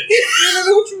fight then.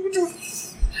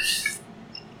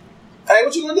 Hey,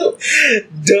 what you gonna do?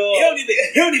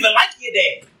 He don't even like your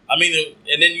dad. I mean,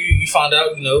 and then you find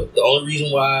out, the only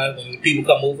reason why when people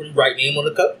come over, you write name on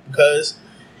the cup because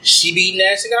she be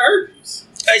nasty, got herpes.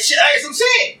 That's what I'm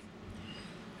saying.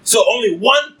 So only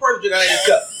one person got that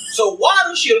cup. So why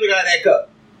does she only got that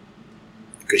cup?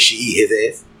 Because she eat his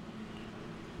ass.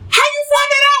 How you find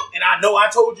that out? And I know I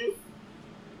told you.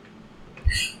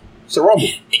 It's a rumble.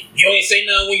 You ain't say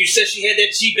nothing when you said she had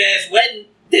that cheap ass wedding,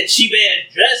 that cheap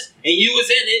ass dress, and you was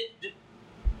in it.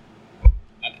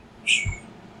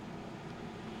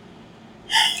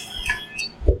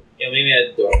 Yo, meet me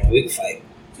at the door, man. We can fight.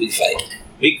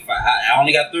 I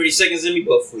only got 30 seconds in me,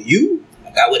 but for you, I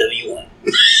got whatever you want.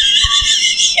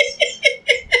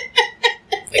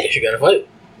 I guess you gotta fight.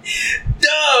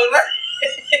 Dog, like,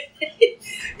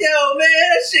 yo, man,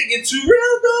 that shit get too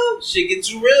real, dog. Shit get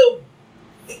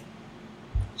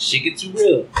too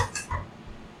real.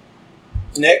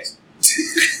 Next.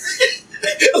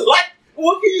 Like,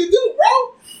 what can you do,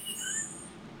 bro?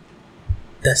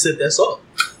 That's it. That's all.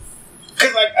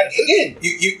 Because, like, again,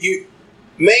 you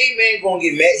main man gonna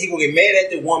get mad. He gonna get mad at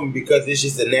the woman because it's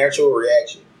just a natural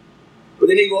reaction. But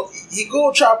then he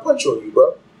gonna try to punch on you,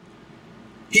 bro.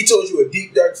 He told you a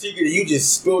deep dark secret and you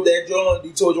just spilled that joint.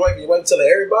 He told your wife and your wife telling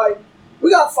everybody. We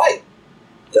gotta fight.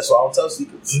 That's why I don't tell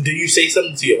secrets. Do you say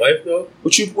something to your wife though?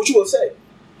 What you gonna say?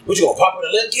 What you gonna pop in the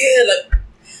lip? Yeah, like.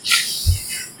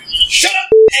 Shut up.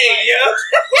 Hey, yo.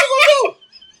 What you gonna do?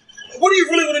 What do you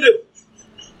really gonna do?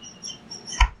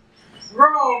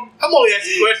 Wrong. I'm only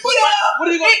asking questions. What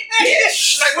are you gonna do?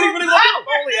 Like, what are you really gonna do? I'm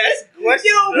only asking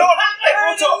questions. No, like,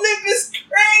 real talk. Lip is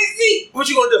crazy. What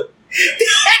you gonna do?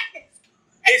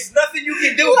 It's nothing you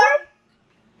can do, bro.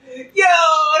 Yo,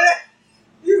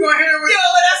 you gonna hit her with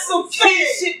that's some kid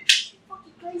shit.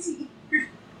 Fucking crazy.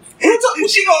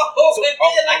 She gonna hold So, her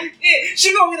head like a kid.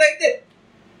 She gonna be like that.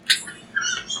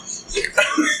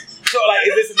 So, like,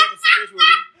 is this another situation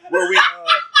where we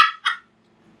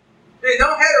Hey,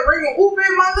 don't have a ring on whoop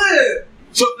in my lip.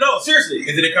 So no, seriously,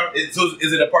 is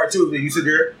it a part two that you sit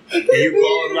there and you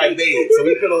call him like babe? So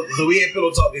we had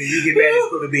pillow talk and you get mad and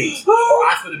spill the beans, or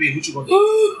I spill the beans. What you gonna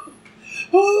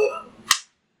do?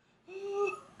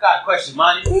 God, question,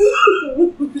 Monty.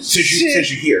 Since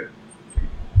you here,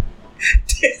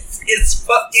 This is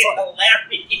fucking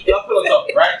hilarious. y'all pillow talk,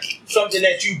 right? Something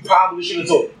that you probably should have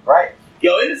told, right?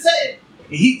 Yo, in the setting,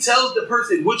 he tells the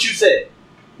person what you said.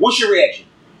 What's your reaction?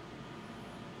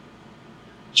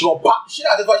 She gonna pop the shit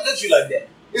out if I touch you like that.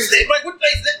 It's like what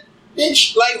is that?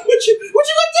 Bitch, like what you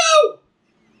gonna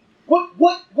do?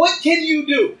 What can you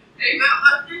do?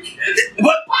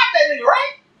 But pop that nigga,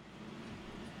 right?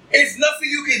 It's nothing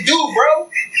you can do, bro.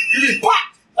 You just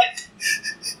pop like.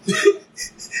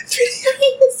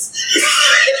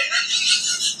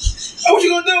 What you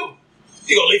gonna do?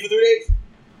 You gonna leave for 3 days?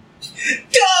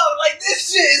 Dog, like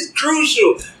this shit is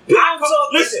crucial.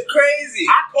 Listen, crazy.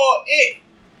 I called Ed.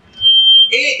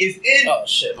 Ed is in. Oh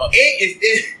shit, my Ed is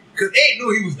in because Ed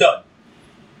knew he was done.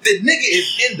 The nigga is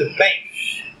in the bank.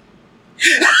 I'm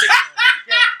taking this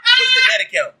account, putting in that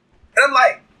account, and I'm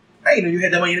like, I didn't know you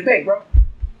had that money in the bank, bro.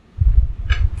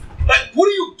 Like, what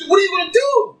are you gonna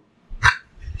do?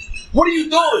 What are you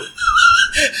doing?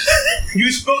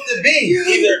 You spilled the beans.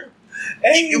 Either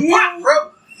you pop,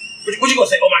 bro. What you gonna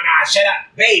say? Oh my God, shut up,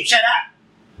 babe, shut up,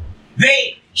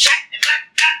 babe, shut the fuck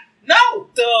up. No,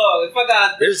 dog. If I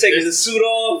got taking the suit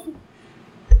off,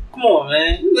 Come on,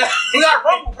 man. We got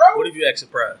rumble, bro. What if you act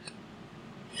surprised?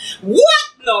 What?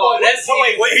 No, that's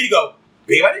wait, here you go.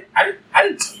 Babe, I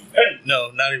didn't tell you.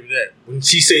 No, not even that. When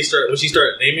she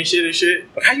start naming shit and shit.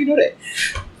 How you know that?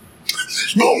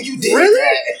 No, you did Really?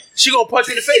 that. She gonna punch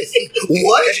you in the face.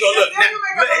 What? Then she gonna look. Yeah, you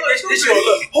make a Then she gonna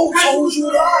look. Who told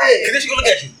you that? Cause then she gonna look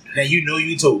at you. Now you know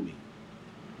you told me.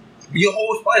 Your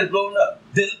whole spot is blowing up.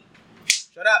 Then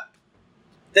shut up.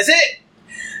 That's it.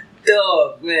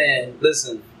 Dog, man.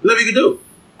 Listen. Look what you can do.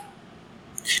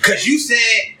 Cause you said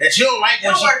that you don't like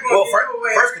when she. Well,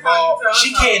 first of all,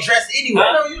 she can't dress anyway.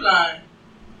 I know you lying.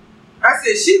 I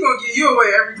said she gonna give you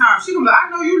away every time. She gonna be like, I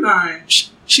know you lying.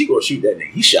 She gonna shoot that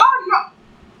nigga. He shot. Oh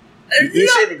no. Your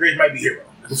saving grace might be Hero.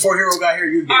 Before Hero got here,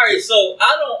 you get All right, so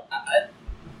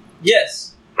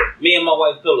yes, me and my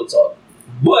wife pillow talk,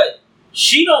 but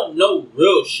she don't know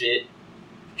real shit.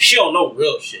 She don't know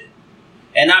real shit,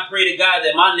 and I pray to God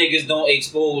that my niggas don't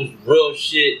expose real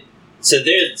shit to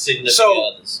their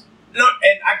significant others. No,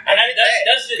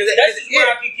 that's just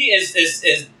where I can keep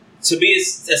is to be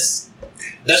as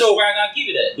that's So- where I gotta keep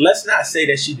it at. let's not say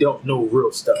that she don't know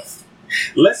real stuff.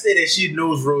 Let's say that she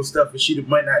knows real stuff, but she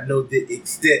might not know the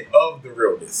extent of the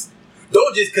realness.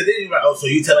 Don't just because then you're like, oh, so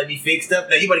you telling me fake stuff?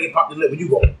 Now you better get popped in the lip when you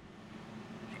go.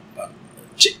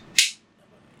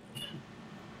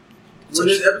 When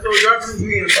this episode drops,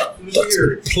 you ain't about to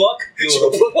hear it. Pluck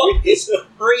is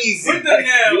crazy. What the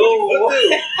hell? Yo.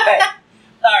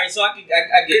 All right, so I get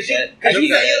that. Because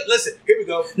you say, listen, here we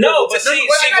go. No, but see,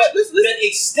 listen. the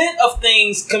extent of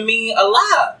things can mean a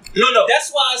lot. No.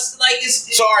 That's why it's like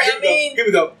it's. So all right, here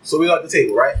we go. So we got the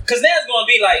table, right? Because now it's gonna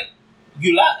be like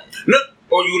you lied, No,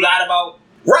 or you lied about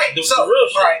right. the So real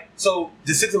shit. all right. So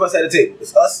the six of us at the table.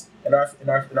 It's us and our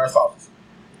spouses.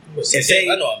 And say,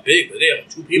 I know I'm big, but they have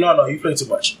two people. no, you play too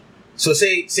much. So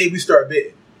say we start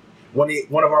bidding. One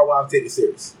of our wives take it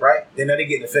serious, right? Then they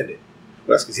getting offended.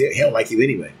 Well, that's because he don't like you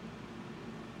anyway.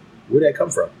 Where'd that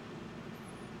come from?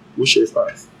 What's your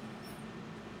response?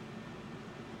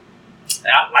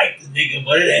 I like the nigga,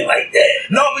 but it ain't like that.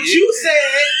 No, but you said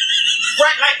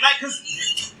right,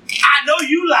 because I know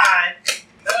you lied.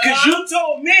 Because you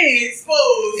told me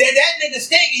Exposed. that nigga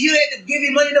stinking. You had to give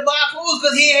him money to buy clothes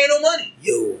because he ain't had no money.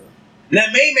 Yo. Now,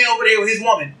 main man over there with his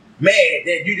woman mad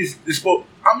that you just spoke.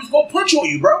 I'm just gonna punch on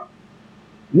you, bro.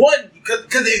 One,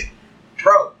 because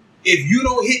if you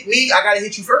don't hit me, I gotta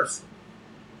hit you first.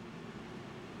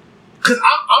 Cause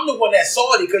I'm the one that's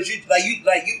salty because you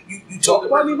talk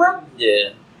about me, bro.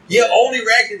 Yeah. Your only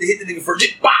reaction is to hit the nigga first.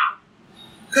 Just bow.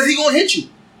 Cause he gonna hit you.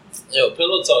 Yo,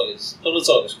 pillow talk is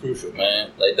crucial,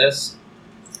 man. Like that's.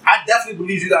 I definitely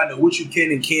believe you gotta know what you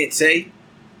can and can't say.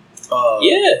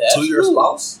 Yeah, to your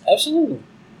spouse. Absolutely.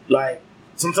 Like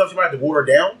sometimes you might have to water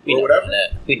down We or not whatever. doing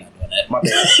that. We not doing that. My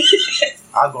bad.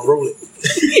 I was gonna roll it.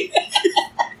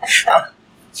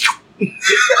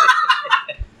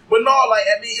 But no, like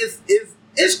I mean,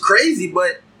 it's crazy,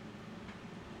 but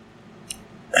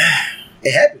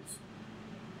it happens.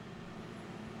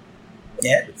 It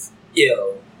happens.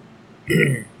 Yo.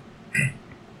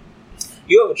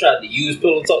 You ever tried to use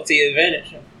pillow talk to your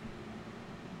advantage?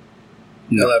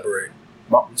 No. Elaborate.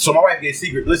 So my wife gets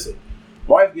secrets. Listen,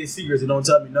 my wife gets secrets and don't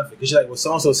tell me nothing. Cause she's like, well,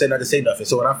 so and so said not to say nothing.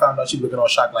 So when I found out, she was looking all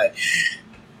shocked, like,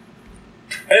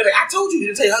 and they're like, I told you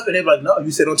didn't tell your husband. They're like, no,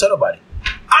 you said don't tell nobody.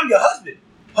 I'm your husband.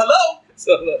 Hello.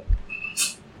 So look,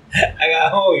 I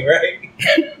got homie, right?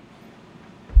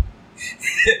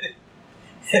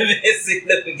 And his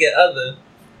significant other,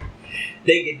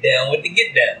 they get down with the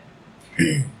get down.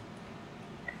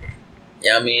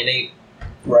 Yeah, I mean they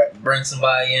Right. bring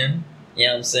somebody in. You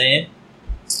know what I'm saying?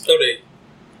 So they.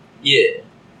 Yeah,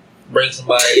 bring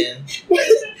somebody in. But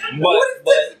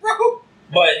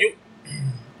You.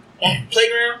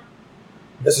 Playground?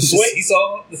 That's a swing. swing. He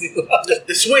saw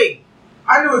The swing.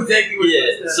 I knew exactly what Yeah,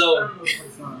 it was. so- I don't know what it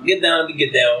was. get down to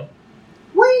get down.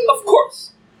 Wait. Of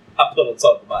course, I pillow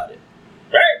talk about it,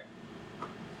 right?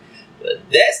 But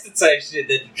that's the type of shit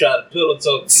that you try to pillow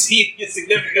talk to see if your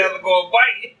significant other gonna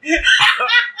bite.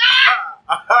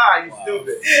 Aha, you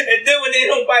stupid. And then when they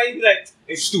don't bite, you like,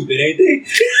 they stupid, ain't they?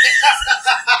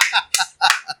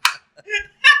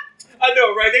 I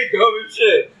know, right? They dumb as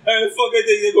shit. And fuck, I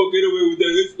think they gonna get away with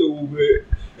that. They stupid.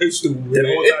 They stupid. Then the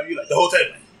whole time you like the whole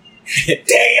time. Like,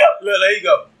 Damn. look, there you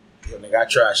go. Yo, nigga, I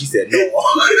tried. She said no.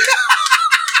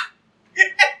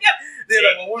 They're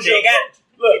like, well, what's your approach?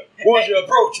 Look, what was your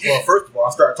approach? Well, first of all, I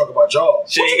started talking about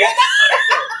jaws. She ain't got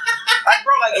Like,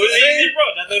 bro, like, it was an easy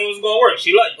approach. I thought it was gonna work.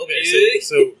 She liked it. Okay,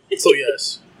 so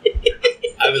yes.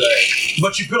 I was like,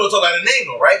 but you pillow talk out a name,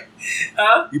 though, right?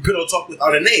 huh? You pillow talk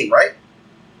without a name, right?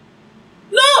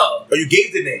 No. Or you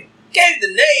gave the name. Gave the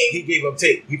name. He gave up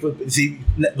tape. He put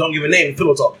don't give a name.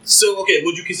 Pillow talk. So okay,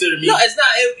 would you consider me? No, it's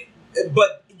not.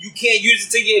 But you can't use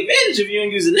it to your advantage if you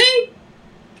don't use the name.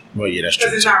 Well, yeah, that's true.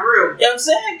 Because it's not real. You know what I'm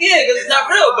saying? Yeah, because it's not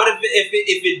real. But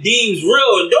if it deems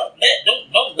real, and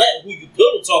don't let who you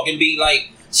pillow talking be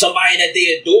like somebody that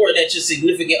they adore, that's your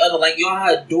significant other. Like, yo,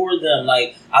 I adore them.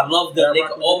 Like, I love them. They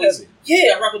can always.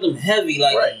 Yeah, I rock with them heavy.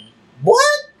 Like,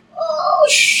 what? Oh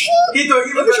shit! He thought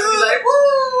he was going to be like,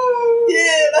 woo!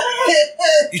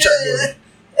 Yeah. You try to do it.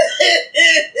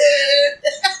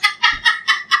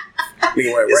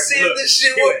 Nigga went See if this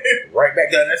shit work. right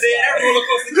back down that See that slide. roller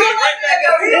coaster came right back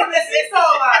up. He on the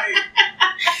seesaw like.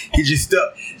 He just stuck.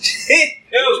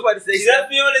 Yo, what you about to say? He left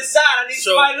me on his side. I need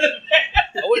So- somebody to look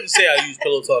I wouldn't say I used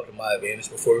pillow talk to my advantage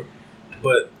before,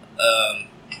 but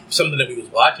something that we was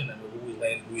watching and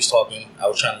we was talking, I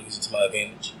was trying to use it to my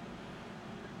advantage.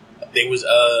 There was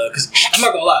because I'm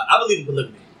not gonna lie, I believe in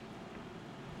polygamy.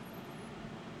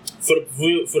 For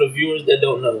the viewers that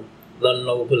don't know, let them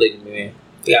know what polygamy means.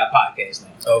 We got a podcast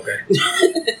now. Okay.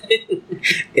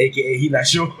 AKA he not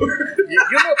sure. You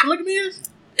know what polygamy is?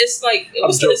 It's like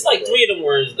I'm joking, it's like bro. 3 of them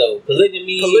words though.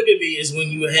 Polygamy. Polygamy is when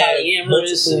you have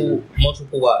Polyamorous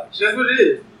multiple wives. That's what it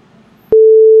is.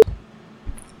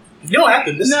 You don't have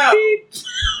to listen. No.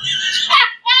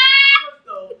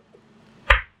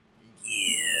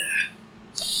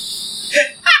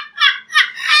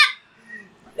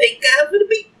 Thank God for the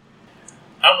beat.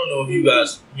 I don't know if you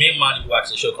guys, me and Monty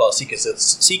watched a show called Seeking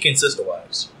Sister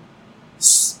Wives.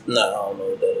 No, I don't know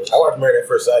what that is. I watched Married at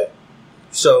First Sight.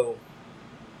 So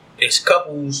it's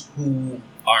couples who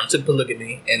are into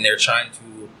polygamy and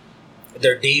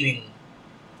they're dating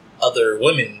other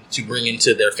women to bring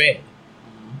into their family.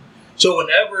 So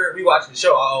whenever we watch the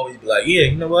show, I always be like, yeah,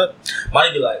 you know what?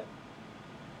 Monty be like,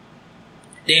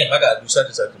 damn, I gotta do such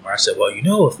and such tomorrow. I said, well, you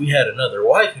know, if we had another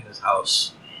wife in this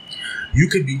house, you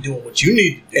could be doing what you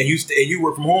need. And you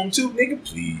work from home too, nigga?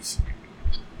 Please.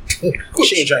 She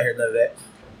ain't trying to hear none of that.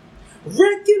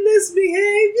 Reckless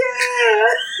behavior.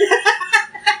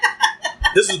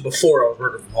 This was before I was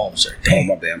working from home, sir. Oh,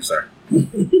 my bad. I'm sorry. You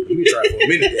been trying for a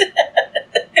minute there.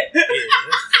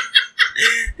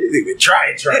 This nigga been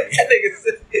trying. That nigga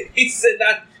said, he said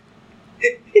not.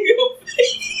 He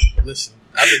go. Listen,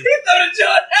 I've been He throw the jaw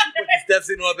down. Put the steps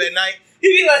in up at night. He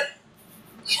be like,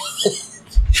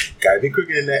 Gotta be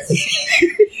quicker than that.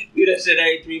 do that shit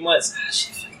every 3 months. Ah,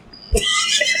 shit.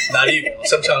 not even.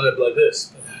 Sometimes I'd be like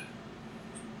this.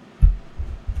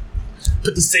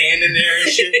 Put the sand in there and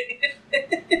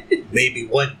shit. Maybe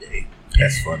one day.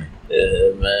 That's funny.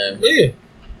 Yeah, man. Yeah.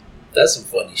 That's some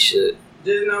funny shit.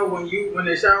 Just know when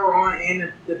the shower on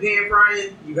and the pan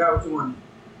frying, you got what you want.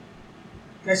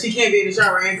 Cause she can't be in the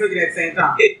shower and cooking at the same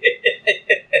time.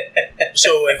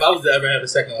 So if I was to ever have a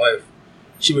second wife,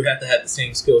 she would have to have the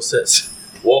same skill sets.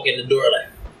 Walk in the door like,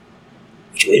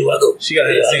 which way do I go? She gotta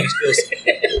have the same skill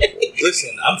sets. Listen,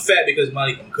 I'm fat because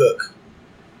Monty can cook.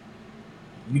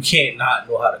 You can't not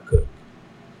know how to cook.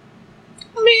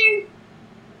 I mean,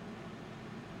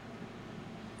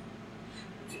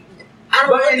 I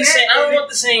don't want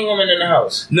the same woman in the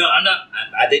house. No, I'm not.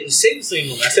 I didn't say the same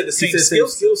woman. I said the same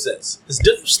skill sets. It's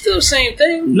different. Still the same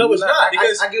thing. No, it's not.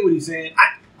 Because I get what he's saying.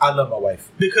 I love my wife.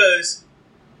 Because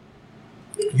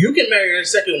you can marry a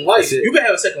second wife. That's it. You can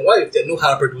have a second wife that know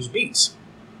how to produce beats.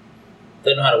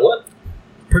 They know how to what?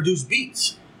 Produce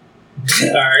beats.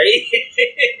 Alright.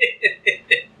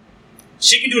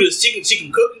 She can do this. She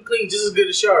can cook and clean just as good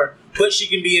as Shar, but she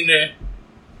can be in there,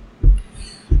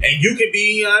 and you can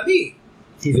be EIB.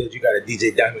 He said you got a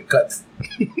DJ Diamond Cuts.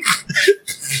 I don't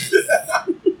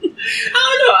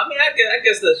know. I mean, I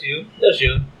guess that's you. That's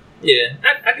you. Yeah,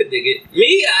 I could dig it.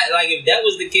 Me, if that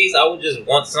was the case, I would just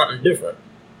want something different.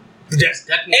 That's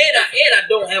definitely. And I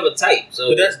don't have a type, so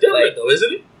But that's different, though,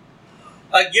 isn't it?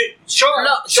 Like you, Shar.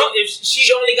 No, so if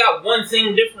she only got one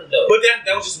thing different though. But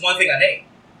that was just one thing I named.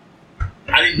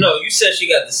 I didn't No, you said she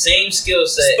got the same skill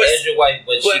set But- as your wife,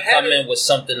 but she come having- in with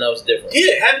something else different.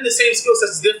 Yeah, having the same skill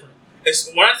sets is different.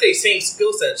 When I say same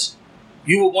skill sets,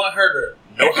 you would want her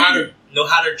to know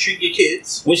how to treat your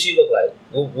kids. What she look like?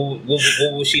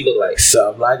 What would she look like?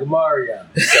 Something like a Mario.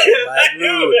 Something like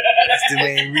Lou. That's the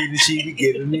main reason she be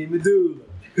giving me medulla.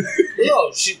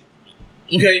 No,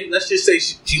 okay. Let's just say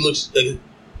she looks like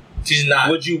she's not.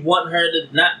 Would you want her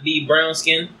to not be brown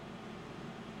skinned?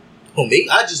 Who, me?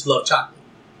 I just love chocolate.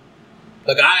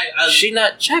 Like She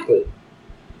not chocolate.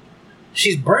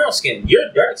 She's brown skinned.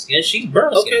 You're dark skinned. She's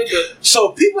brown skinned. okay, but So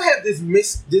people have this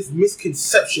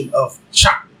misconception of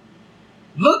chocolate.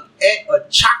 Look at a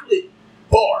chocolate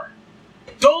bar.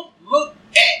 Don't look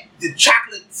at the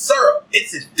chocolate syrup.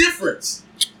 It's a difference.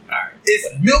 Alright. It's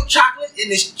milk chocolate.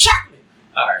 and it's chocolate.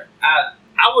 All right. I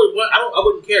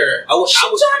wouldn't care. I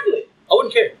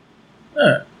wouldn't care.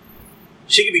 Huh.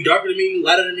 She could be darker than me,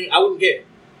 lighter than me. I wouldn't care.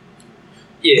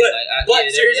 Yeah, but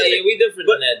here's the thing. We different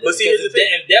than that. But see, here's the thing.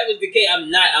 If that was the case,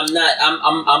 I'm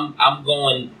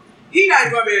going. He not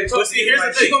even gonna be able to talk. But see, here's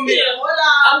the thing. Gonna be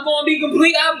I'm going to be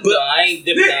complete opposite. But- I ain't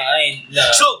different. I ain't.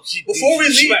 Nah. So before we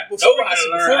leave, before we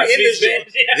end this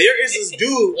joint, there is this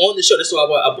dude on the show. That's why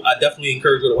I definitely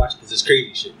encourage you to watch because it's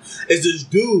crazy shit. It's this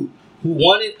dude who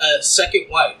wanted a second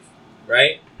wife,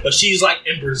 right? But she's like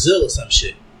in Brazil or some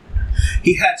shit.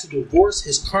 He had to divorce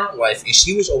his current wife, and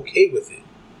she was okay with it.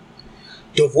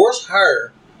 Divorce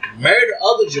her, marry the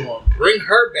other joint, bring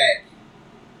her back,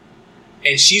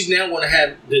 and she's now going to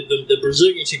have the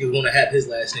Brazilian chick is going to have his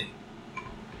last name.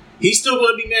 He's still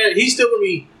going to be married. He's still going to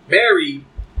be married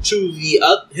to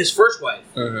his first wife,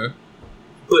 but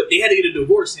they had to get a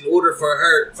divorce in order for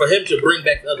him to bring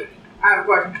back the other one. I have a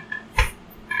question.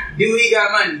 Do he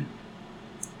got money?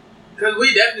 Because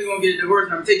we definitely gonna get a divorce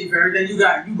and I'm taking you for everything you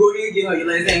got. You go ahead and get her your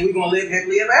last name. We gonna live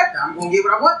happily ever after. I'm gonna get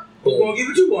what I want. You gonna get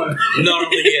what you want. No, I don't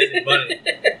think he has any money.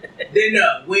 Then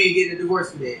no, we ain't getting a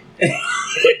divorce for that.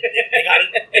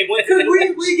 Because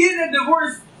we getting a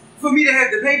divorce for me to have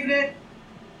to pay for that.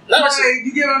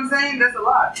 You get what I'm saying? That's a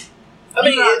lot. I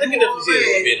mean, they can definitely see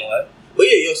it being a lot. But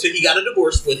yeah, so he got a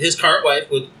divorce with his current wife,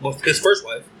 with his first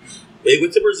wife. They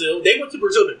went to Brazil. They went to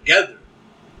Brazil together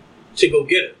to go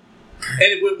get her.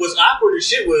 And what was awkward as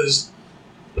shit was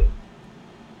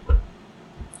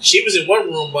she was in one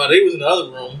room while they was in the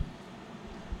other room.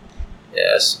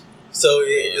 Yes. So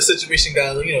the situation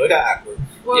got it got awkward.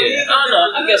 Well, Yeah, I don't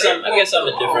know. I guess I'm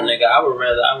a different nigga. I would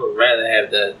rather have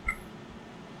the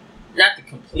not the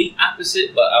complete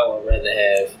opposite, but I would rather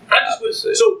have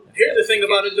opposite. So here's the thing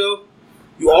about it though.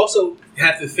 You also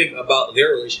have to think about their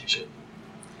relationship.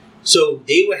 So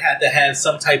they would have to have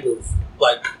some type of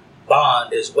like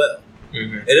bond as well.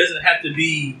 Mm-hmm. It doesn't have to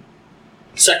be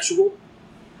sexual.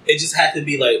 It just has to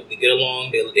be like they get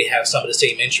along. They have some of the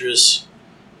same interests,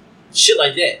 shit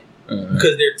like that.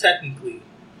 Because they're technically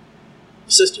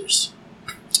sisters.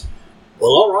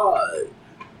 Well, all right.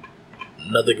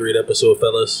 Another great episode,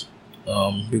 fellas.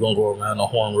 We're gonna go around the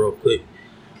horn real quick.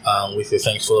 We say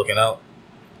thanks for looking out,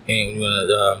 and you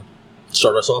wanna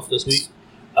start us off this week.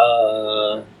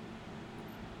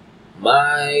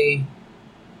 My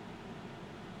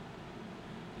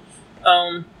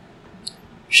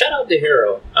shout out to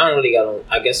Hero. I don't really got on.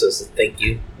 I guess it's a thank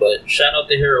you, but shout out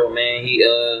to Hero, man. He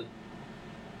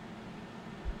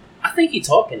I think he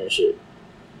talking and shit.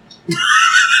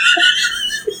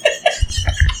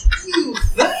 You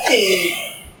think?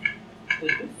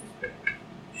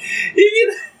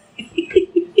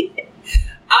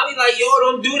 I'll be like, yo,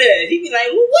 don't do that. He be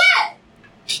like, well, what?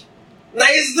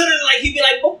 Like, it's literally like, he be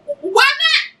like, well, why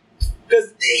not?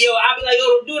 Because, yo, I'll be like, yo,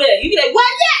 don't do that. He be like,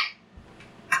 why not?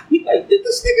 I be like, did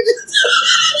this nigga just...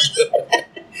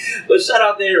 But shout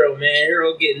out to Hero, man.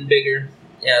 Hero getting bigger.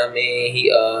 Yeah, I mean,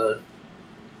 he, I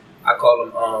call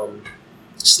him,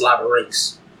 Slobber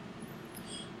Rinks.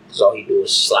 Because all he do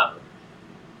is slobber.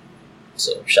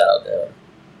 So, shout out to him.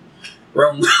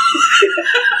 Rome.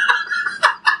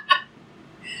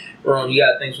 Rome, you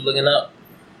got things for looking up?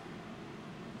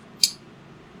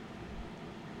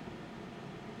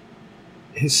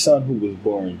 His son, who was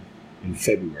born in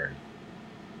February,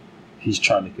 he's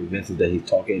trying to convince us that he's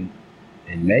talking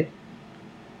in May.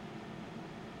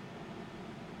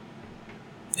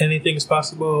 Anything's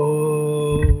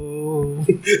possible.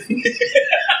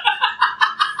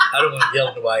 I don't want to yell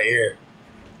into my ear.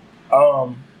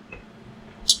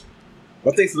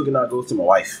 My thanks for looking out goes to my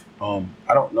wife. I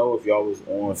don't know if y'all was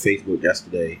on Facebook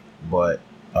yesterday, but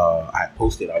I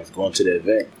posted I was going to the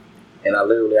event, and I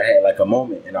had like a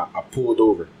moment, and I pulled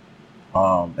over,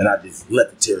 and I just let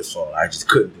the tears fall. I just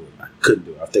couldn't do it.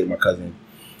 I was taking my cousin,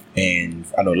 and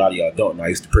I know a lot of y'all don't know. I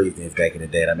used to praise dance back in the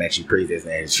day, and I'm actually praise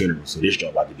dancing at his funeral, so this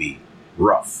joint about to be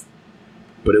rough.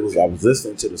 But I was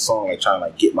listening to the song, like trying to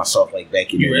like get myself like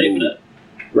back in the mood. You ready for that?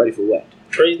 Ready for what?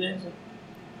 Praise dancing?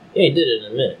 Yeah, he did it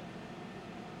in a minute.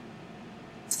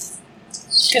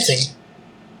 Continue.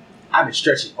 I've been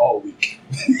stretching all week.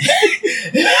 I've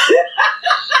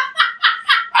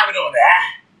been doing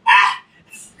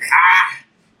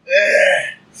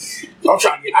I'm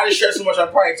trying to get. I just stretched so much.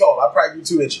 I'm probably tall. I probably grew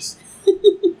 2 inches.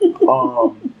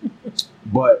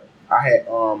 But I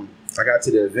got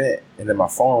to the event, and then my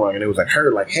phone rang, and it was like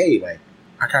her, like, hey, like,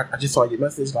 I just saw your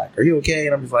message, like, are you okay?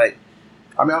 And I'm just like,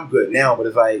 I mean, I'm good now, but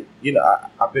it's like, you know,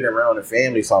 I've been around the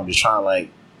family, so I'm just trying to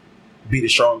like be the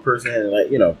strong person, and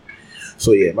like, you know.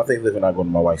 So yeah, my thanks living out going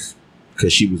to my wife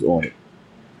because she was on it.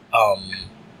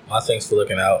 My thanks for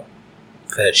looking out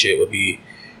fat shit would be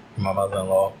my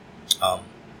mother-in-law.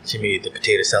 She made the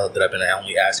potato salad that I've been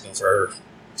only asking for her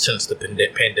since the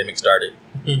pandemic started.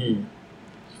 Mm-hmm.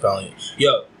 Finally,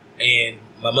 and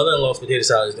my mother-in-law's potato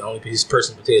salad is the only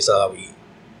person's potato salad I would eat.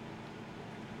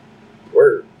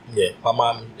 Word. Yeah, my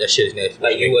mom, that shit is nasty.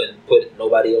 Like you wouldn't put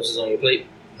nobody else's on your plate?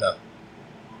 No.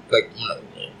 Like,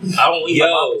 I don't eat my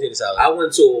mom's potato salad. I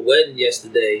went to a wedding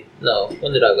yesterday. No,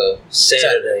 when did I go?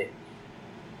 Saturday.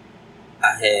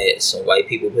 I had some white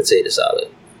people potato salad.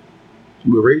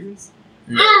 With raisins?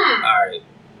 No. Alright.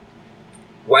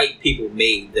 White people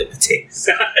made the potato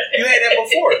salad. You had that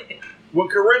before. When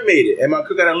Corinne made it. Am I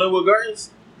cooking at Linwood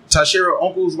Gardens? Tashira,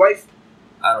 uncle's wife?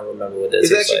 I don't remember what that It's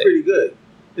tastes actually like. pretty good.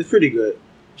 It's pretty good.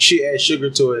 She added sugar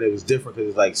to it. It was different because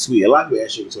it's like sweet. A lot of people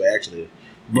add sugar to it actually.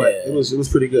 But Yeah. it was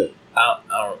pretty good.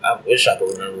 I wish I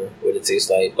could remember what it tastes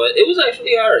like. But it was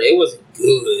actually alright. It wasn't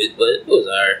good, but it was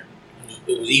alright.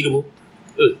 It was eatable.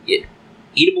 It was, yeah.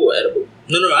 Eatable or edible?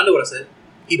 No, I know what I said.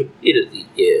 Eatable.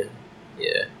 Yeah.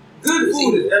 Yeah. Good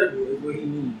food is edible, is what he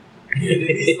needs.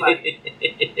 It's like,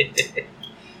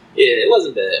 Yeah, it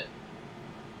wasn't bad.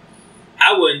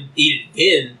 I wouldn't eat it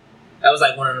again. That was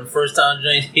like one of them first time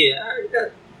joints. Yeah, I already got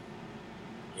it.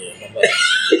 Yeah, my mother.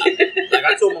 Like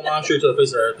I told my mom straight to the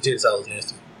face, her potato salad was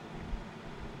nasty.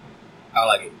 I don't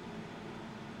like it.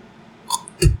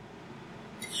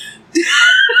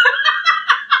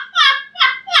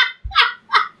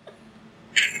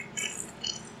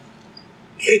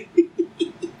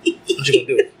 What you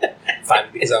gonna do? Fight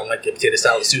me because I don't like your potato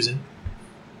salad, Susan?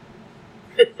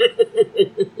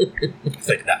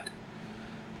 Think not.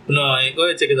 No, I ain't. Go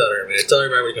ahead and take us out there, man. Tell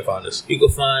everybody where you can find us. You can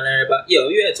find everybody. Yo,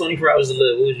 you had 24 hours to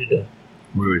live. What would you do?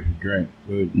 Where would you drink?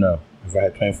 No. If I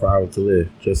had 24 hours to live,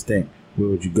 just think. Where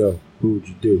would you go? Who would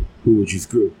you do? Who would you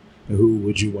screw? And who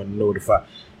would you want to notify?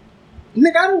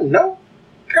 Nigga, I don't know.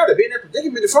 I gotta be in that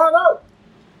predicament to find out.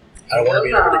 I don't want to be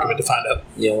in a predicament to find out.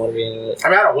 You don't want to be in that. I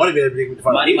mean, I don't want to be in that predicament to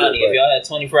find out. Money. If y'all had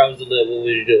 24 hours to live, what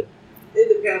would you do? it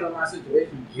depends on my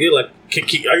situation. You're like, are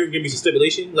you gonna give me some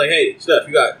stipulation? Like, hey, Steph,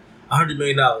 you got $100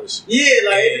 million. Yeah, like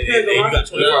it depends you on my got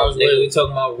 24 hours Nigga, later. we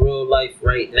talking about real life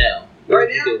right now. What Right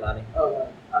would now? you do, Lonnie? Oh,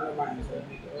 I know mine is We'll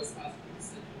make a responsible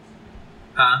decision.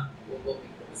 Huh? We'll make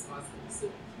a responsible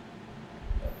decision.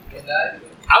 And I,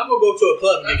 I'm gonna go to a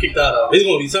club and get kicked out of. There's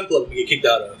gonna be some club and get kicked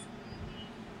out of.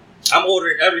 I'm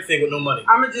ordering everything with no money.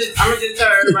 I'ma just tell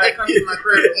everybody come to my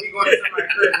crib. We going to my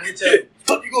crib and we chill.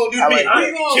 What you gonna do to I me? like I that.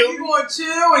 ain't gonna kill We me. gonna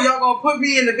chill and y'all gonna put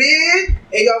me in the bed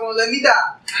and y'all gonna let me die. I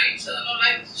ain't chilling no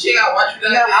night. Shit, I watch you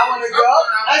die. Now I wanna go.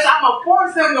 I'ma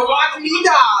force them to watch me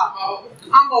die.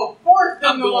 I'ma force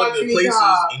them I'm to going watch to me places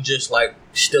die. and just like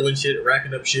stealing shit,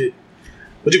 racking up shit.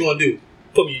 What you gonna do?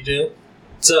 Put me in jail?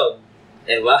 So,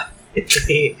 if I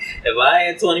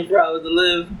had 24 hours to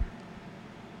live,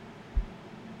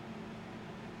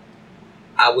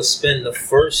 I would spend the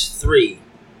first 3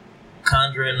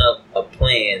 conjuring up a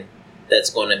plan that's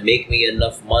going to make me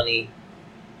enough money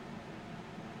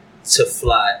to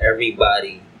fly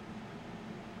everybody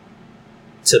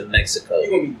to Mexico. You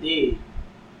gonna be dead.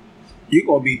 You're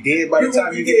going to be dead by the You gonna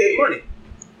time be you get that dead. money.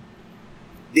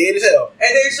 Dead as hell.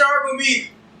 And they sure gonna be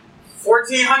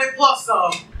 1,400 plus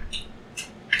some.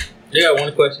 They got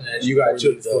one question to ask You got before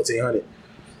you chips go. 1,400.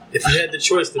 If you had the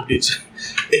choice to be,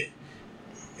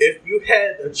 if you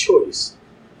had a choice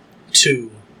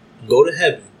to go to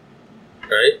heaven,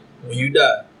 right, when you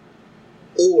die,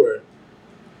 or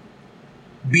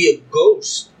be a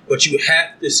ghost, but you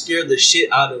have to scare the shit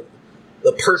out of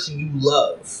the person you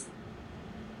love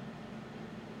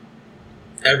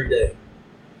every day.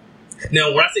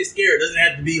 Now, when I say scare, it doesn't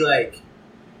have to be like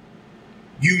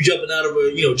you jumping out of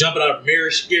a mirror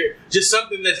scared. Just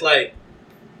something that's like,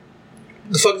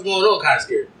 the fuck is going on kind of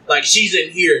scared. Like, she's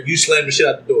in here and you slam the shit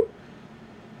out the door.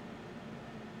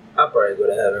 I'll probably go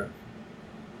to heaven.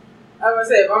 I was gonna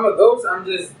say, if I'm a ghost, I'm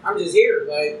just here.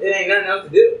 Like, it ain't nothing else to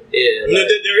do. Yeah, No, like,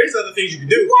 there is other things you can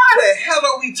do. Why the hell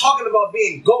are we talking about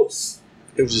being ghosts?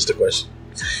 It was just a question.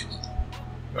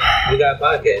 we got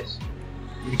podcasts.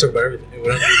 You can talk about everything,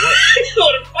 whatever you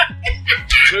want.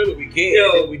 Clearly we can.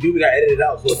 Yo. If we do, we got to edit it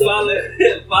out. So it doesn't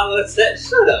matter. Follow us at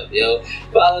shut up, yo.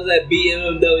 Follow us at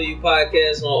BMMW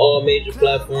Podcast on all major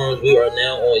platforms. We are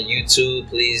now on YouTube.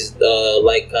 Please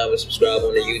like, comment, subscribe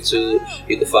on the YouTube.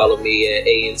 You can follow me at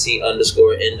ANT_N.I.C.E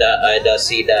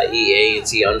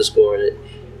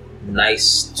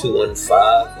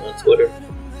ANT_nice215 on Twitter.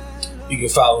 You can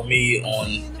follow me on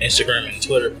Instagram and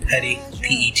Twitter, Petty,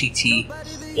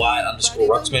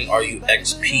 PETTY_Ruxpin,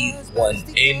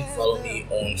 RUXP1N. Follow me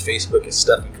on Facebook at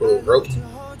Stephen Killer Roten.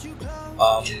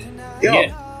 Yo,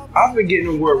 Yeah. I've been getting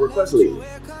a word requests lately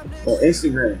on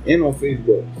Instagram and on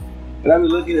Facebook. And I be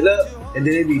looking it up, and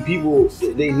then it be people,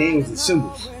 they names and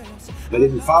symbols. But they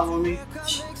be following me.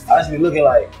 I just be looking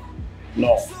like,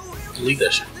 no. Delete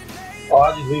that shit. Oh,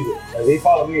 I just leave it. Like, they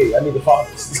follow me. I need to follow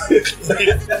this.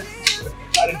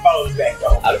 I didn't follow them back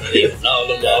though. I don't even know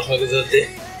them motherfuckers up there.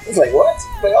 It's like, what?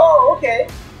 Like, oh, okay.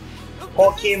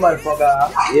 Okay,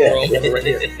 motherfucker. Yeah, right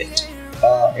here.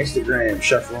 Instagram,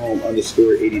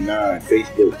 chefroom_89.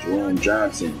 Facebook, Jerome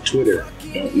Johnson. Twitter,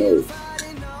 don't know.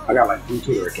 I got like 3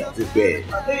 Twitter accounts. It's bad.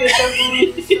 I think it's something.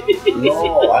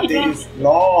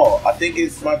 I think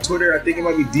it's my Twitter. I think it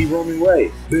might be D Roman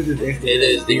Way. This is Instagram. It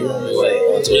is D Roman Way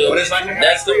on Twitter. But it's like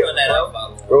That's the one that I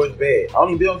follow. Bro, it's bad. I don't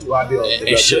even be on Twitter. I be on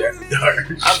Twitter.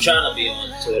 I'm trying to be on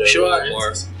Twitter. Show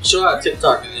out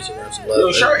TikTok and Instagram some love.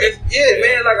 Yo, sure. Yeah,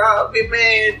 man. Like,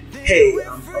 man. Hey,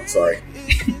 I'm sorry.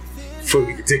 Before we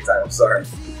get to TikTok, I'm sorry.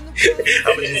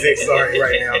 I'm gonna just say sorry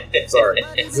right now. I'm sorry.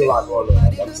 There's a lot going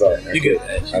on. I'm sorry. You good,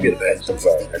 man. I'm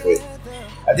sorry. I quit.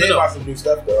 I did buy some new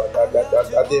stuff though. I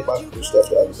did buy some new stuff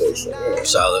the other day. So, yeah.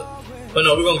 Solid. But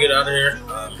no, we're gonna get out of here.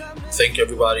 Thank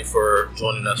everybody for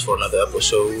joining us for another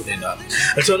episode, and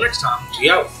until next time, we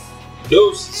out.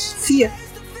 Deuces. See ya.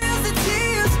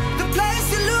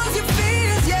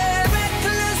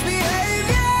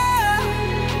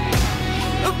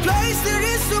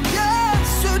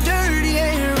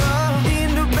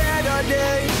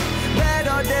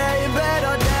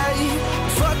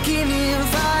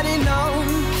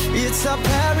 It's a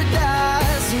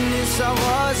paradise and it's a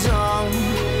war zone.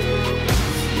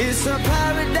 It's a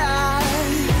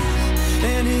paradise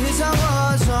and it's a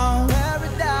war zone.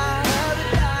 Paradise,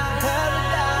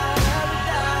 paradise,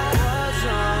 paradise, war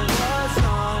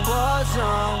zone, war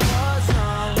zone, war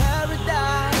zone,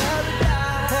 paradise,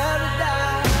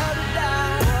 paradise,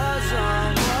 paradise, war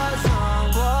zone, war zone,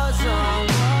 war zone,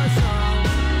 war zone.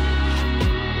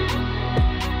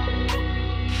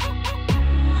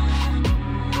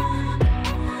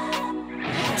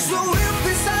 So we'll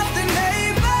piss off the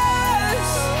neighbors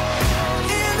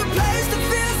in the place that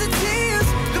feels the tears,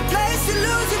 the place you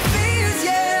lose your fears,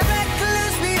 yeah,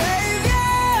 reckless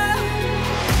behavior,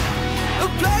 a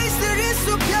place that is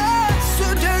so pure, so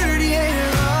dirty and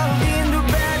raw. In the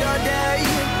better day,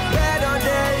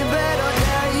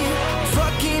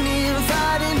 fucking and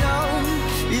fighting on.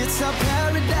 It's a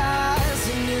paradise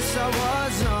and it's a war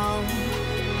zone.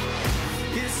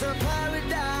 It's a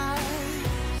paradise.